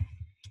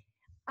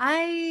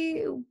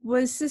I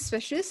was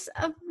suspicious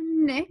of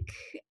Nick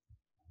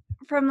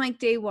from like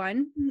day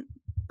one,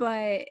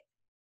 but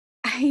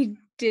I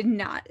did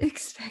not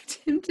expect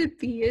him to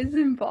be as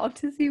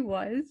involved as he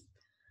was.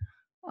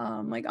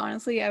 Like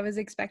honestly, I was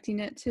expecting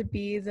it to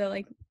be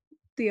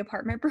the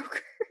apartment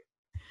broker.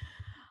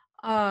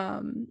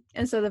 And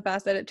so the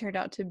fact that it turned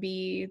out to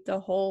be the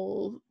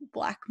whole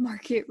black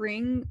market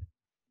ring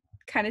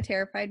kind of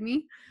terrified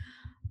me.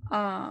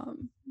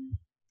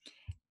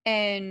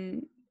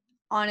 And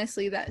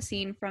honestly, that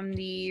scene from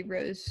the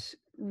Rose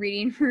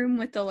reading room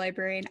with the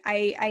librarian,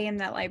 I am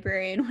that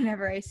librarian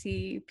whenever I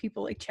see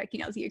people like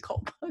checking out the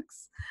occult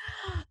books,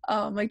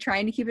 like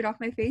trying to keep it off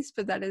my face,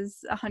 but that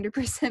is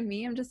 100%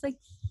 me. I'm just like,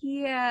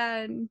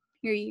 yeah,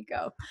 here you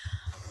go.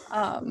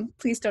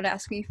 Please don't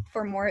ask me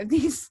for more of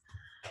these.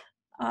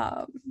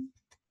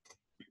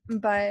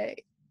 But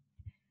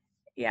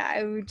yeah,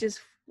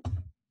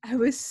 I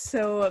was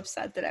so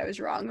upset that I was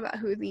wrong about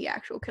who the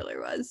actual killer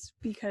was,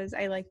 because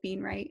I like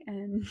being right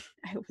and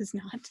I was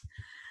not.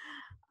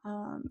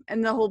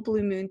 And the whole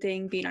blue moon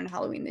thing being on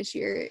Halloween this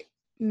year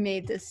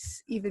made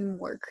this even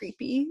more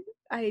creepy.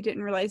 I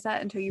didn't realize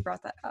that until you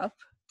brought that up,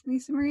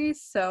 Lisa Marie.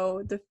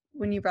 So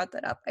when you brought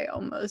that up, I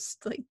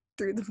almost like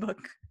threw the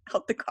book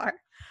out the car.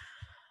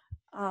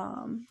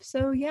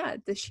 So yeah,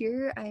 this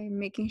year I'm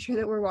making sure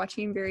that we're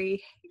watching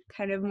very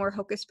kind of more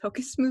hocus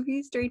pocus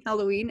movies during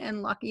Halloween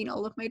and locking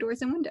all of my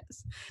doors and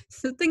windows.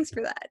 So thanks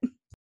for that.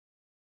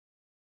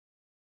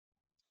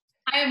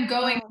 I am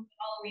going to the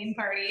Halloween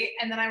party,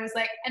 and then I was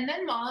like, and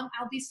then Mom,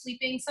 I'll be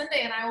sleeping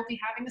Sunday and I will be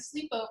having a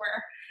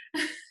sleepover.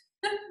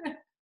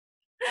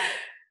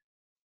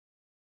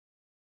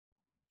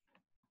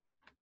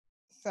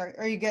 Sorry,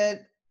 are you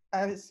good?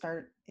 I would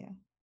start, yeah.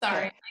 Sorry,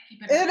 Okay. I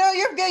keep it. No,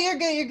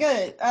 you're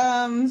good.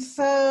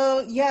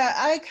 So yeah,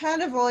 I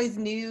kind of always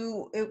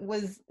knew it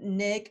was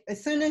Nick.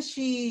 As soon as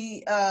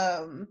she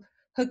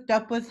hooked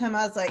up with him,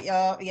 I was like,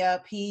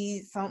 yep,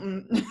 he's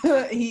something.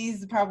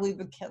 He's probably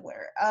the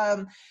killer.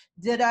 I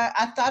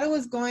thought it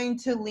was going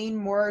to lean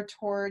more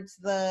towards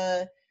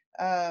the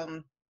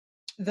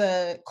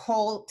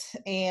cult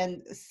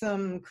and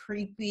some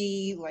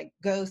creepy like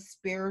ghost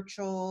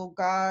spiritual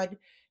god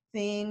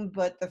thing,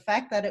 but the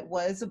fact that it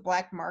was a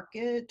black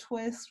market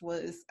twist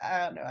was, I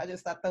don't know, I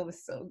just thought that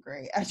was so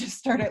great. I just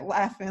started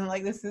laughing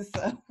like, this is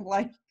so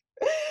like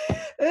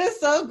this is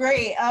so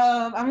great.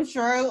 I'm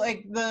sure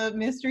like the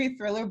mystery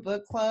thriller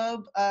book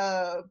club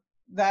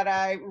that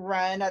I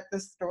run at the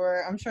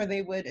store, I'm sure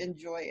they would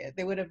enjoy it.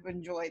 They would have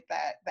enjoyed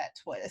that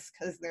twist,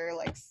 because they're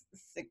like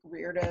sick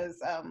weirdos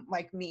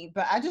like me.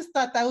 But I just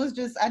thought that was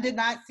just, I did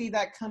not see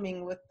that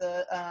coming with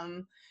the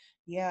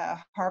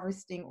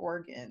harvesting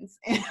organs.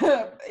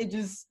 It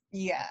just,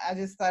 yeah, I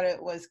just thought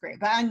it was great.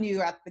 But I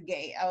knew at the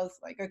gate, I was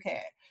like,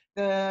 okay,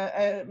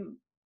 the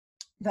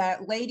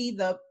that lady,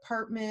 the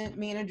apartment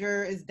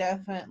manager, is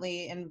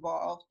definitely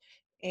involved.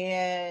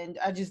 And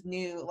I just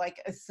knew, like,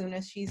 as soon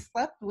as she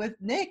slept with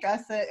Nick, I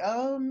said,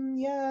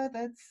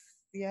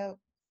 yeah,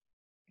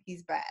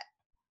 he's bad.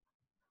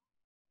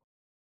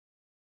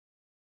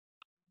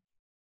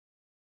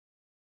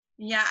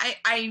 Yeah,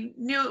 I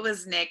knew it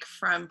was Nick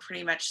from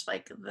pretty much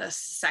like the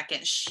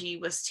second she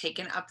was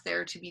taken up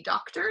there to be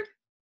doctored.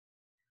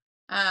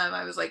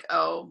 I was like,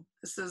 oh,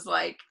 this is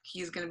like,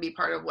 he's going to be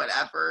part of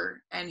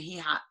whatever. And he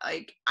had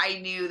like, I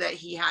knew that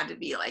he had to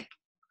be like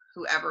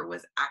whoever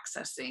was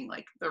accessing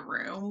like the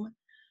room.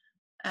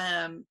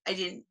 I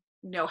didn't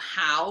know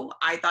how.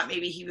 I thought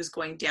maybe he was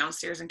going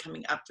downstairs and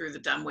coming up through the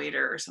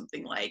dumbwaiter or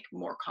something like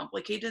more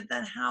complicated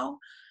than how.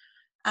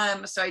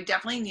 So I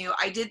definitely knew.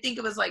 I did think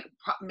it was like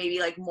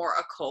maybe like more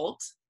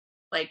occult,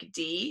 like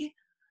D,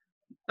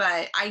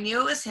 but I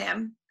knew it was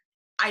him.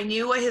 I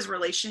knew what his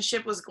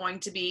relationship was going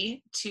to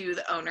be to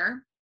the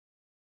owner.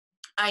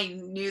 I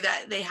knew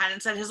that they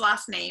hadn't said his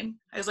last name.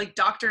 I was like,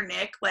 Dr.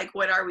 Nick, like,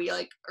 what are we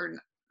like, or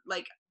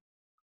like,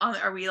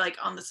 are we like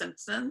on The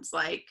Simpsons?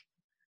 Like,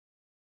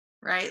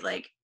 right?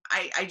 Like,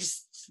 I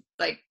just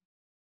like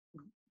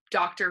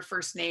doctor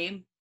first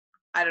name.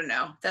 I don't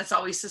know. That's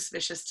always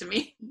suspicious to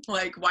me.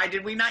 Like, why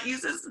did we not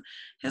use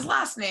his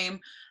last name?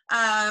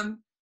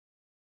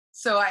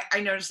 So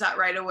I noticed that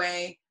right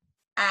away.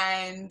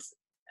 And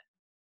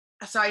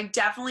so I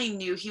definitely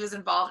knew he was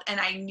involved. And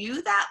I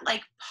knew that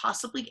like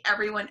possibly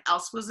everyone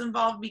else was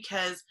involved,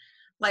 because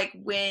like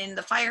when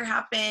the fire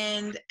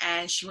happened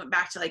and she went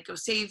back to like go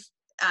save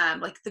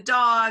like the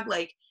dog,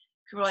 like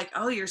people were like,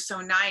 oh, you're so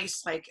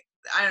nice. Like,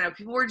 I don't know.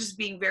 People were just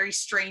being very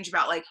strange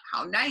about like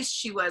how nice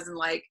she was, and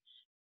like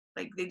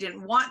they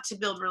didn't want to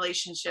build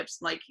relationships,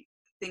 like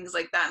things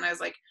like that. And I was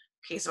like,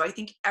 okay, so I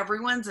think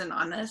everyone's in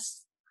on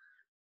this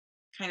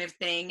kind of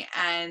thing.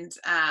 And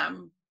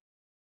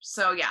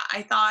so yeah,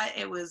 I thought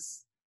it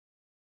was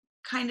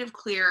kind of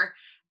clear.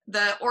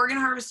 The organ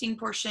harvesting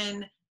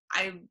portion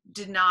I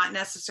did not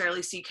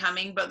necessarily see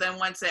coming, but then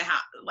once it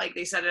like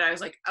they said it, I was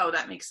like, oh,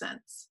 that makes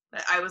sense.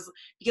 Because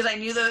I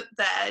knew the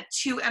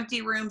 2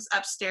 empty rooms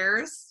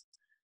upstairs,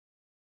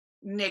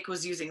 Nick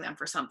was using them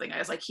for something. I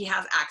was like, he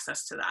has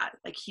access to that.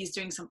 Like, he's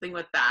doing something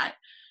with that.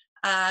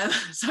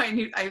 So I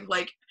knew, I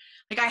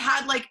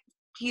had like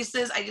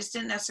pieces. I just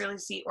didn't necessarily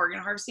see organ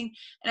harvesting.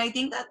 And I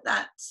think that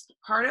that's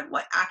part of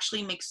what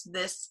actually makes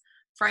this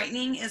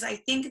frightening, is I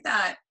think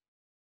that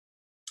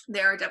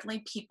there are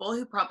definitely people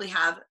who probably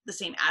have the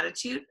same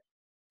attitude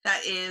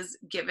that is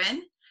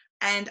given.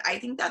 And I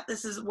think that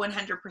this is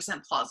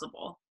 100%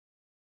 plausible.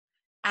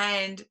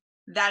 And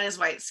that is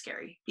why it's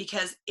scary,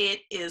 because it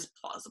is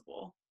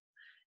plausible.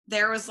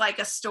 There was like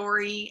a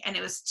story, and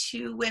it was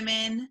 2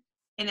 women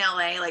in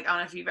LA. Like, I don't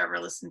know if you've ever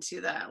listened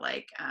to that,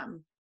 like,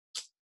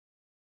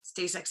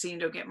 Stay Sexy and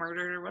Don't Get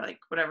Murdered, or like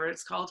whatever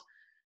it's called.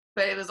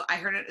 But I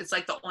heard it, it's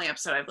like the only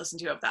episode I've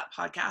listened to of that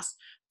podcast.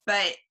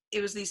 But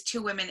it was these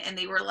two women, and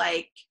they were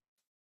like,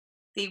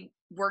 they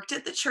worked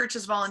at the church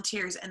as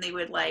volunteers, and they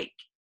would like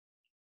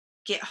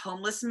get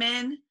homeless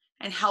men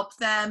and help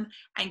them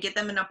and get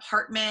them an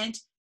apartment.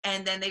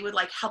 And then they would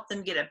like help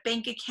them get a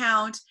bank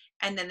account.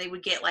 And then they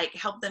would get like,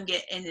 help them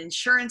get an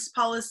insurance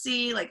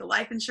policy, like a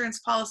life insurance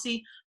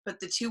policy. But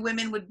the two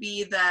women would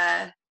be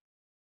the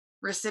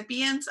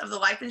recipients of the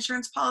life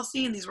insurance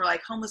policy. And these were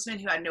like homeless men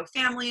who had no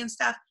family and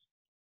stuff.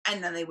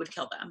 And then they would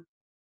kill them.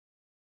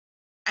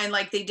 And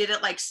like they did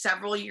it like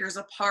several years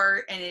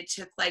apart, and it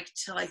took like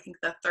till I think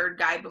the third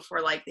guy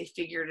before like they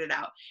figured it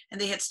out. And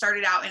they had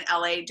started out in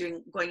LA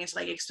going into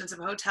like expensive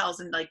hotels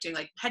and like doing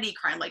like petty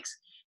crime, like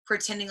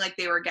pretending like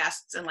they were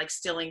guests and like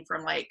stealing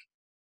from like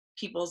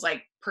people's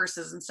like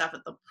purses and stuff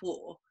at the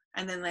pool.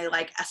 And then they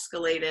like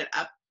escalated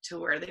up to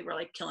where they were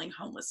like killing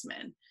homeless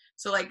men.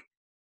 So like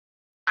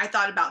I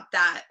thought about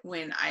that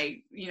when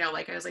I, you know,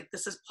 like I was like,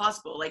 this is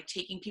plausible, like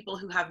taking people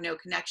who have no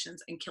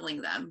connections and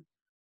killing them.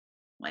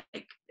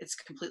 Like it's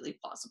completely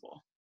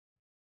plausible.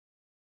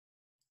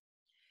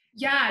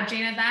 Yeah,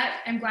 Jana,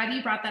 I'm glad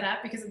you brought that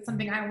up, because it's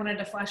something I wanted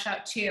to flesh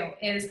out too,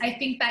 is I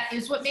think that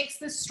is what makes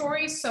this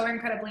story so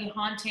incredibly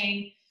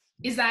haunting,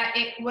 is that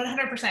it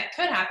 100%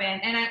 could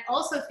happen. And I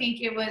also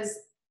think it was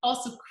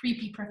also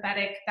creepy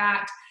prophetic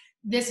that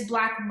this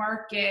black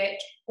market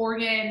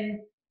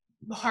organ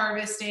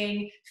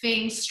harvesting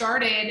thing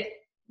started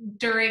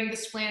during the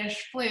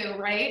Spanish flu,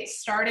 right?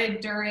 Started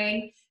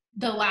during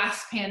the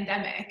last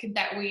pandemic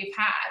that we've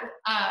had.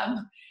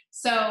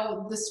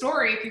 So the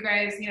story, if you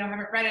guys, you know,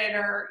 haven't read it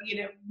or,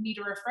 you know, need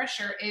a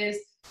refresher, is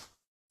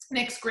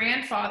Nick's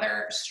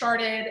grandfather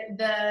started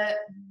the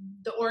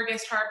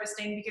August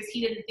harvesting because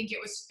he didn't think it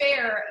was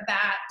fair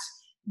that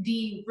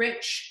the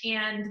rich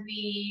and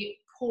the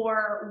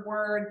poor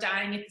were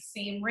dying at the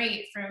same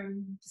rate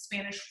from the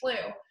Spanish flu.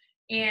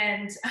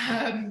 And,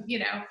 you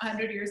know,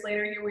 100 years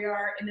later, here we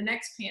are in the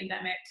next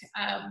pandemic.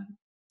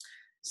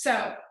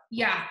 So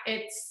yeah,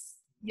 I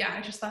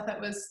just thought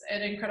that was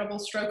an incredible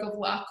stroke of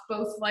luck,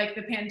 both like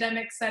the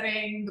pandemic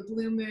setting, the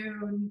blue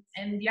moon,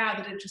 and yeah,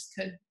 that it just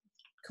could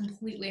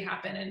completely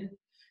happen. And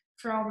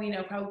for all we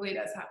know, probably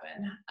does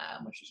happen,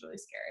 which is really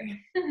scary.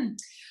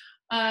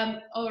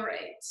 All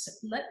right,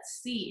 let's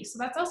see. So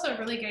that's also a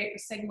really great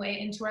segue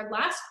into our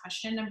last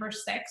question, number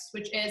 6,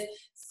 which is,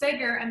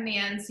 Seger, a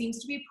man, seems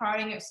to be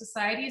prodding at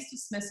society's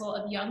dismissal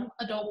of young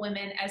adult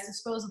women as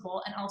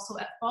disposable and also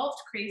at fault,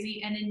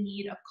 crazy, and in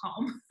need of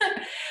calm.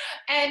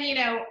 And, you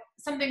know,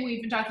 something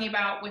we've been talking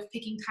about with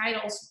picking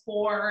titles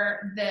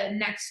for the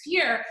next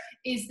year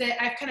is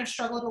that I've kind of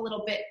struggled a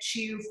little bit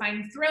to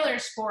find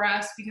thrillers for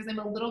us, because I'm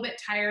a little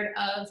bit tired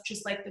of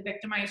just like the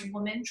victimized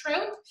woman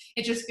trope.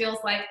 It just feels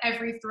like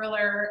every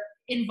thriller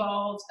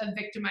involves a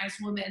victimized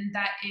woman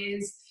that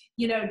is,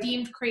 you know,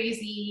 deemed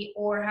crazy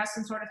or has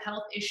some sort of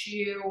health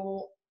issue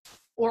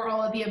or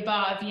all of the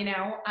above, you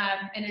know,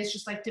 and is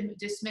just like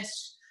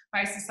dismissed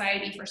by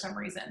society for some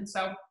reason.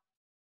 So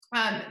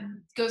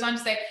goes on to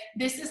say,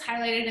 this is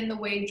highlighted in the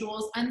way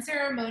Jules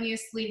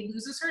unceremoniously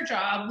loses her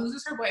job,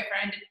 loses her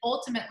boyfriend, and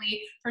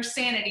ultimately her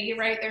sanity,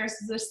 right? There's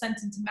this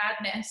sentence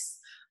madness,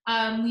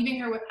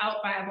 leaving her without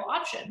viable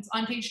options.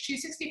 On page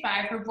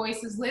 265, her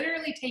voice is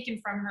literally taken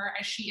from her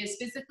as she is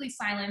physically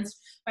silenced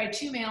by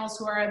 2 males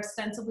who are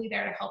ostensibly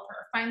there to help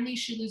her. Finally,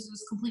 she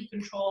loses complete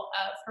control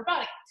of her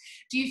body.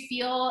 Do you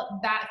feel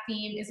that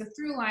theme is a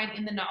through line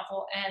in the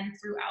novel and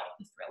throughout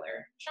the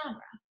thriller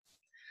genre?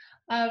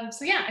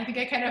 So yeah, I think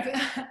I kind of,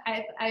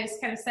 I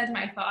just kind of said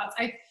my thoughts.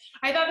 I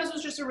thought this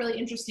was just a really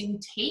interesting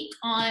take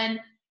on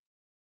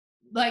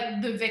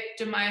like the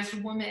victimized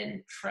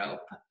woman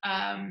trope.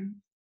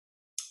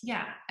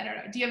 Yeah, I don't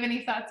know. Do you have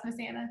any thoughts, Miss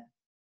Anna?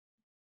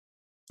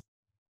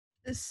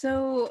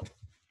 So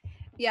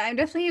yeah, I'm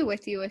definitely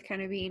with you with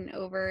kind of being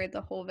over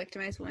the whole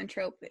victimized woman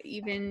trope,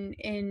 even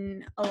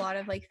in a lot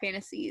of like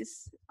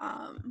fantasies.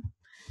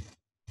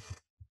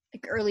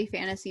 Like early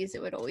fantasies,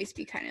 it would always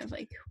be kind of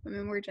like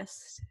women were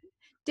just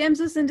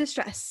damsels in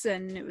distress,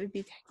 and it would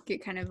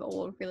get kind of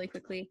old really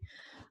quickly.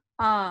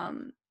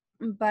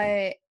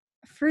 But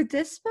for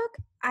this book,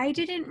 I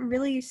didn't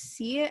really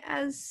see it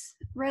as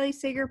Riley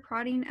Sager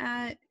prodding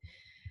at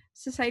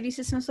society's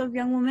dismissal of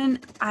young women.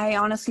 I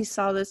honestly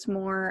saw this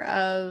more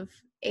of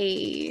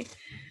a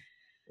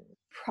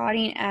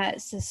prodding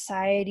at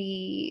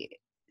society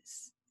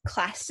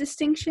class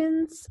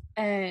distinctions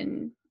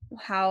and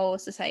how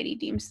society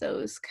deems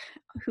those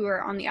who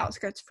are on the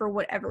outskirts for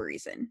whatever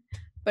reason,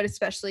 but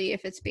especially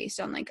if it's based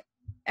on like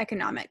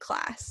economic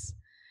class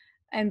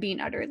and being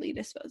utterly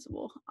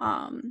disposable.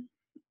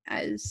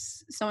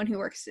 As someone who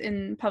works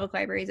in public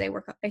libraries,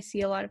 I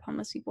see a lot of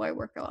homeless people. I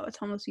work a lot with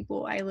homeless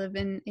people. I live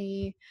in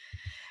a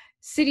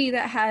city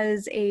that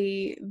has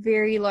a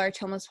very large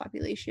homeless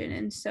population,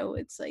 and so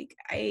it's like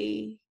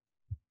I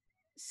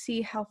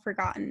see how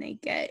forgotten they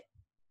get,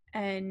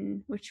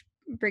 and which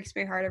breaks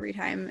my heart every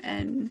time.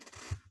 And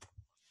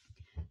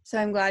so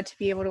I'm glad to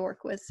be able to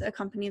work with a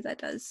company that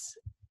does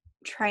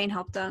try and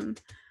help them.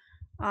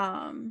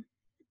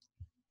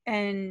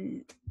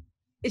 and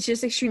it's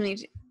just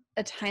extremely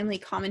a timely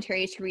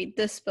commentary to read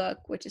this book,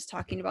 which is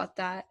talking about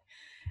that,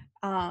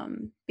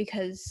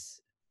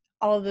 because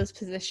all of those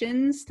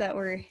positions that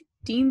were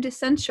deemed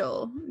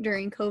essential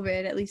during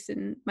COVID, at least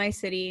in my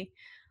city,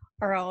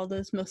 are all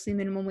those mostly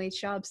minimum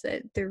wage jobs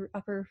that the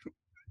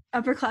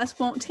upper class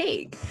won't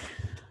take.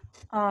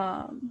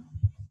 But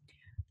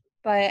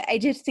I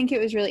just think it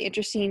was really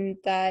interesting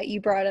that you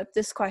brought up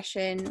this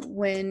question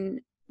when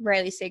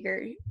Riley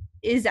Sager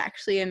is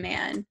actually a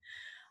man,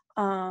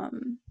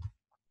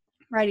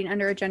 writing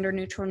under a gender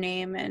neutral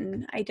name,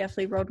 and I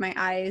definitely rolled my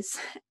eyes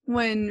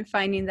when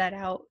finding that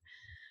out.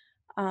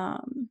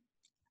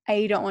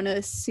 I don't want to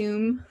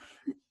assume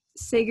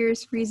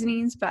Sager's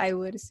reasonings, but I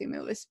would assume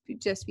it was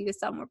just to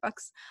sell more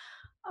books.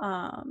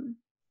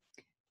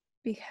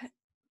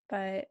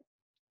 But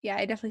yeah,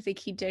 I definitely think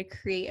he did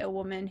create a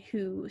woman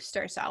who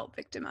starts out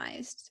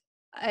victimized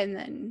and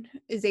then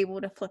is able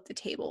to flip the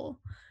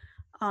table,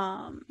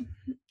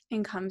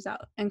 and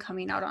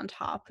coming out on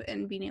top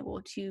and being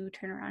able to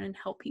turn around and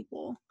help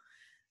people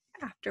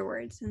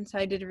afterwards. And so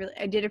I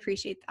did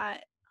appreciate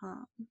that.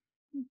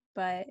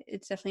 But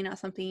it's definitely not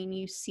something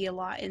you see a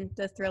lot in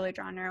the thriller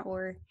genre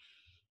or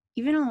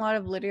even a lot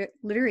of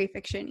literary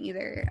fiction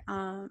either.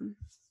 And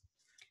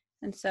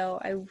so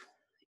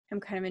I'm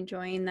kind of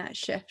enjoying that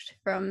shift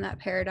from that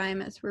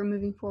paradigm as we're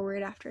moving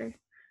forward after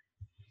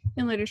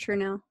in literature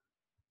now,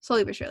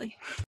 slowly but surely.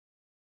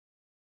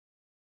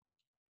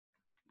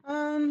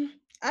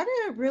 I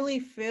didn't really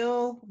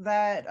feel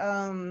that,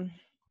 oh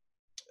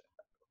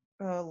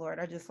Lord,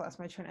 I just lost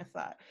my train of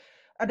thought.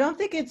 I don't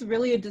think it's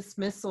really a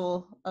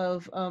dismissal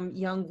of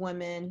young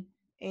women.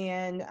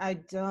 And I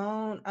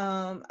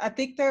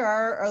think there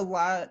are a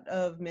lot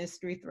of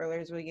mystery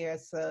thrillers where,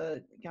 yes,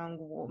 a young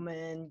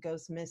woman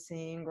goes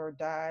missing or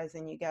dies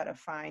and you gotta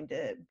find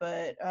it.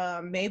 But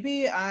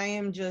maybe I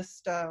am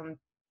just,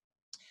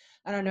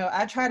 I don't know,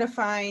 I try to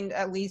find,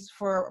 at least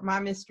for my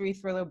mystery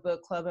thriller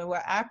book club, and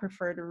what I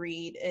prefer to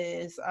read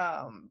is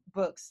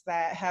books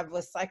that have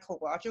a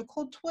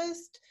psychological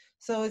twist.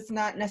 So it's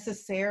not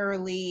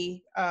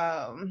necessarily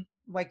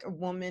like a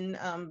woman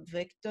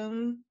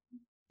victim,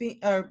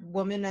 a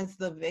woman as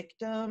the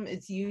victim.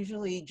 It's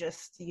usually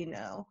just,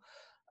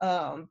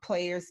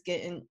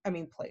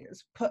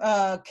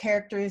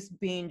 characters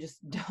being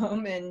just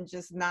dumb and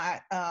just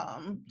not,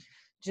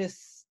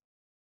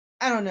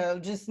 I don't know,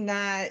 just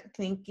not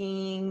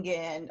thinking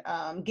and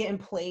getting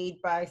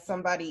played by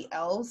somebody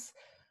else.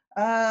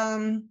 I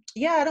don't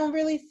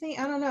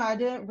know. I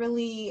didn't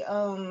really, I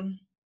don't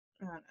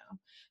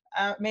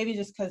know. Maybe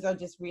just because I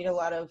just read a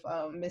lot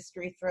of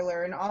mystery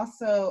thriller. And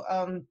also,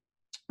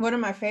 one of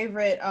my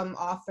favorite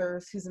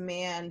authors, who's a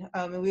man,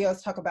 and we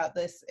always talk about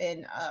this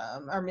in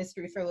our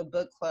mystery thriller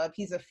book club,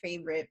 he's a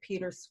favorite,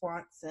 Peter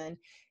Swanson,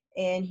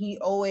 and he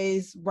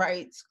always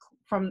writes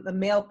from the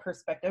male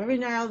perspective. Every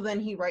now and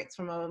then he writes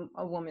from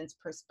a woman's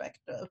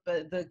perspective,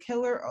 but the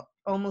killer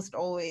almost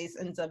always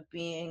ends up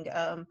being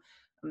a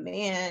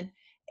man.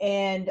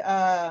 And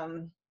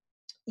I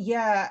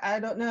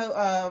don't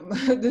know,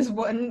 this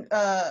one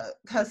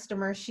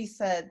customer, she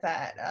said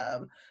that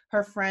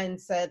her friend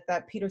said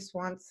that Peter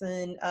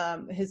Swanson,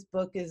 his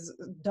book is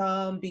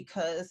dumb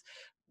because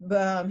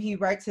he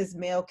writes his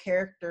male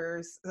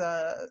characters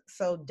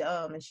so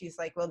dumb, and she's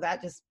like, well,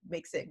 that just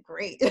makes it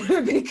great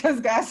because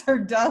guys are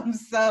dumb.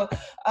 So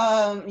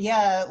I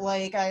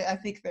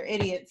think they're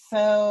idiots.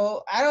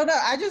 So I don't know,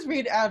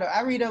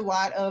 I read a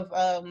lot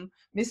of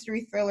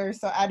mystery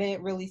thrillers, so I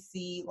didn't really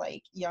see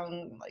like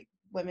young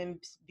women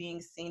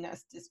being seen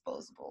as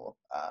disposable.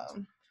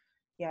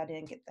 I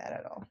didn't get that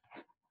at all.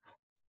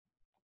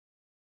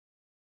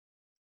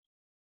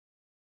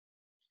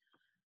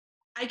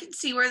 I can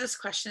see where this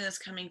question is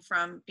coming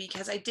from,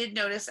 because I did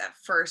notice at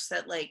first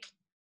that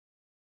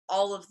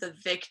all of the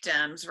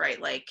victims, right,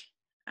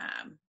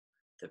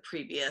 the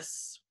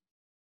previous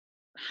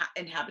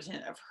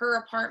inhabitant of her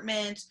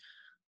apartment,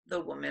 the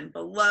woman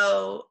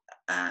below,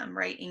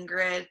 right,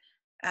 Ingrid,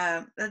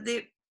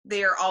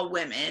 they are all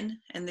women,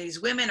 and these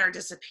women are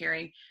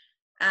disappearing.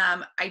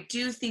 I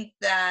do think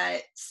that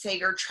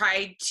Sager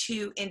tried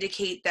to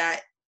indicate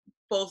that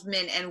both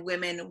men and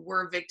women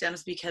were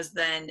victims because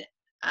then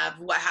of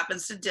what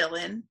happens to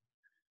Dylan.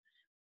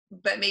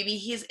 But maybe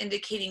he's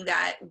indicating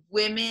that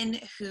women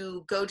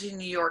who go to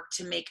New York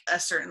to make a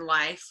certain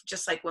life,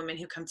 just like women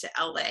who come to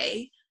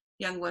LA,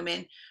 young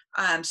women,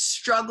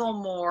 struggle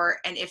more.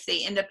 And if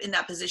they end up in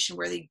that position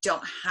where they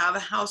don't have a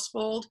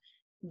household,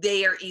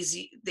 they are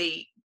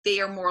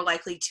more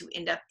likely to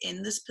end up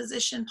in this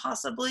position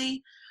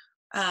possibly.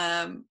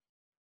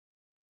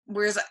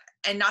 Whereas,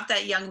 and not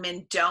that young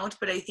men don't,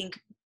 but I think,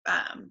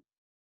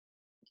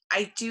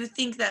 I do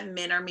think that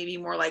men are maybe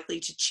more likely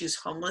to choose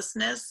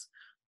homelessness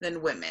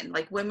than women.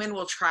 Like, women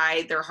will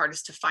try their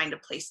hardest to find a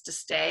place to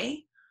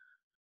stay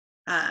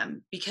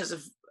because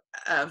of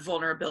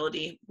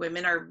vulnerability.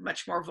 Women are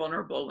much more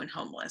vulnerable when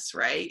homeless,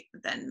 right,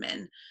 than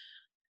men.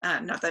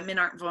 Not that men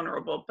aren't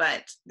vulnerable,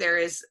 but there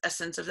is a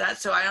sense of that.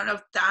 So I don't know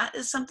if that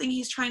is something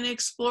he's trying to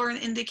explore and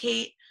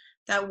indicate,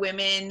 that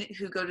women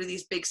who go to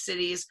these big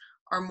cities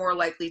are more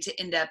likely to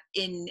end up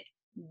in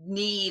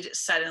need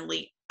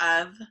suddenly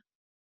of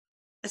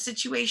a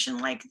situation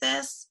like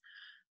this.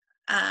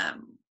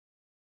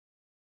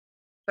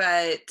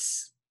 But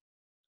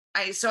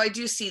I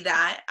do see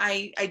that.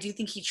 I do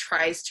think he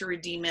tries to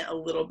redeem it a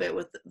little bit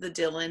with the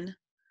Dylan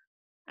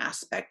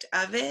aspect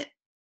of it.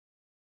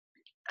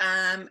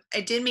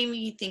 It did make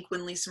me think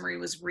when Lisa Marie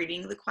was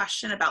reading the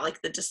question about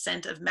like the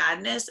descent of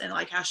madness and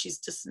like how she's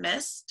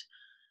dismissed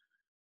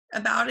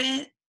about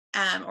it,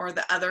 or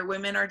the other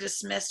women are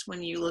dismissed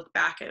when you look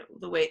back at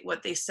the way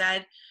what they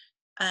said.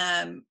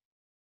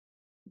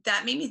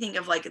 That made me think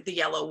of like the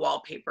yellow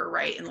wallpaper,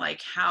 right? And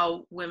like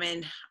how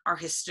women are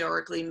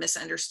historically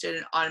misunderstood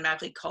and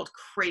automatically called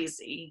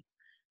crazy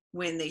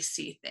when they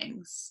see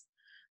things,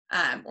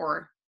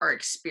 or are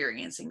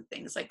experiencing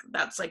things. Like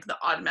that's like the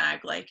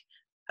automatic, like,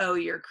 oh,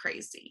 you're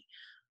crazy.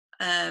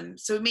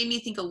 So it made me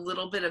think a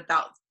little bit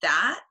about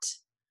that.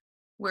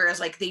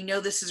 Whereas like they know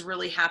this is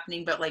really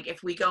happening, but like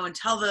if we go and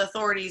tell the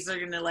authorities, they're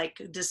gonna like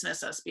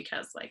dismiss us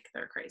because like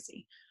they're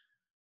crazy.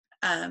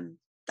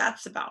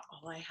 That's about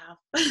all I have.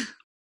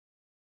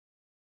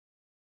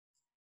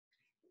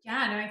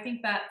 Yeah, no, I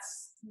think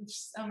that's,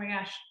 oh my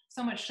gosh,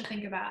 so much to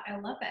think about. I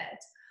love it.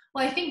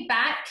 Well, I think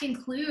that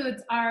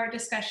concludes our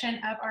discussion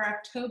of our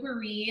October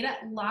read,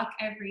 Lock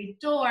Every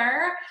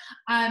Door.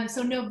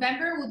 So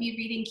November, we'll be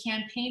reading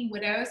Campaign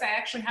Widows. I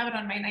actually have it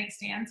on my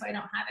nightstand, so I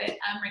don't have it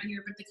right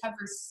here, but the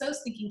cover is so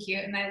stinking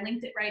cute, and I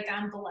linked it right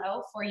down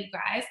below for you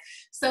guys.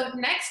 So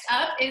next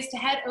up is to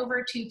head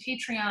over to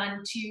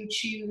Patreon to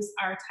choose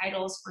our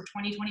titles for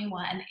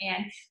 2021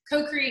 and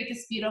co-create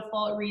this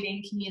beautiful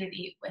reading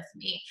community with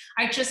me.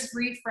 I just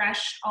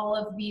refreshed all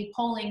of the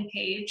polling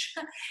page,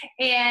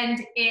 and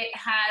it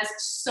has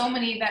so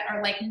many that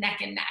are like neck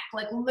and neck,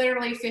 like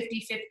literally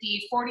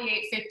 50-50,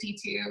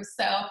 48-52.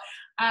 So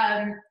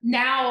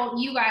now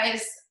you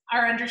guys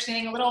are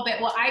understanding a little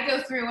bit. Well, I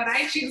go through when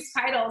I choose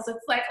titles,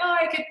 it's like, oh,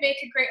 I could make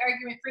a great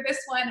argument for this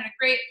one and a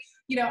great,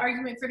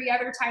 argument for the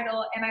other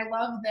title. And I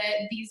love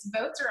that these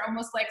votes are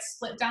almost like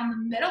split down the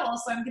middle.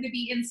 So I'm going to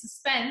be in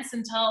suspense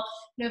until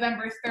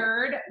November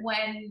 3rd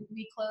when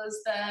we close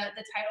the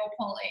title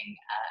polling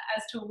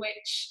as to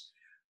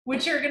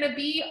which are going to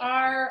be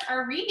our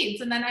reads.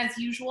 And then as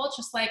usual,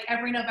 just like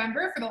every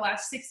November for the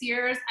last 6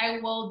 years, I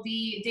will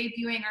be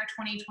debuting our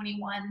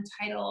 2021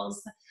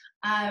 titles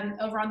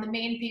over on the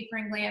main Paper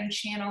and Glam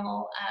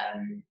channel,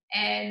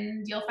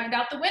 and you'll find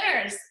out the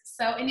winners.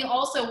 So, and you'll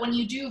also, when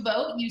you do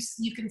vote,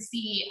 you can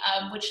see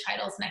which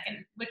title's neck and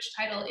which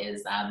title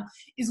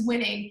is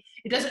winning.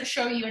 It doesn't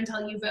show you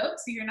until you vote,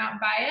 so you're not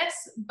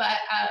biased, but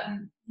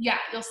yeah,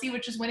 you'll see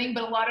which is winning,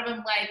 but a lot of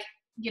them, like,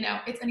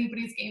 it's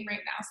anybody's game right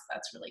now, so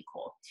that's really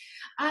cool.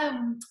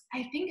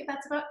 I think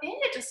that's about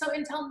it. So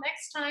until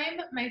next time,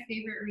 my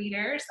favorite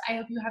readers, I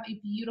hope you have a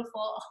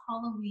beautiful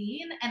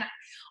Halloween. And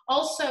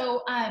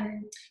also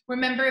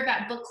remember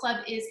that book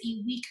club is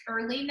a week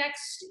early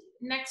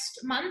next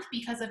month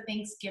because of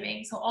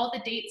Thanksgiving. So all the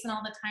dates and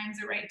all the times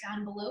are right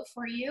down below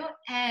for you.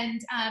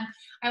 And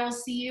I will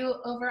see you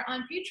over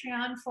on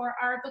Patreon for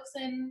our books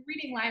and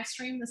reading live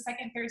stream the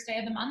second Thursday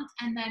of the month.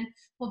 And then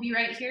we'll be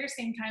right here,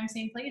 same time,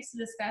 same place, to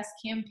discuss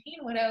Campaign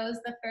Widows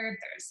the third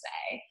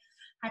Thursday.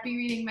 Happy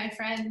reading, my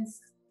friends.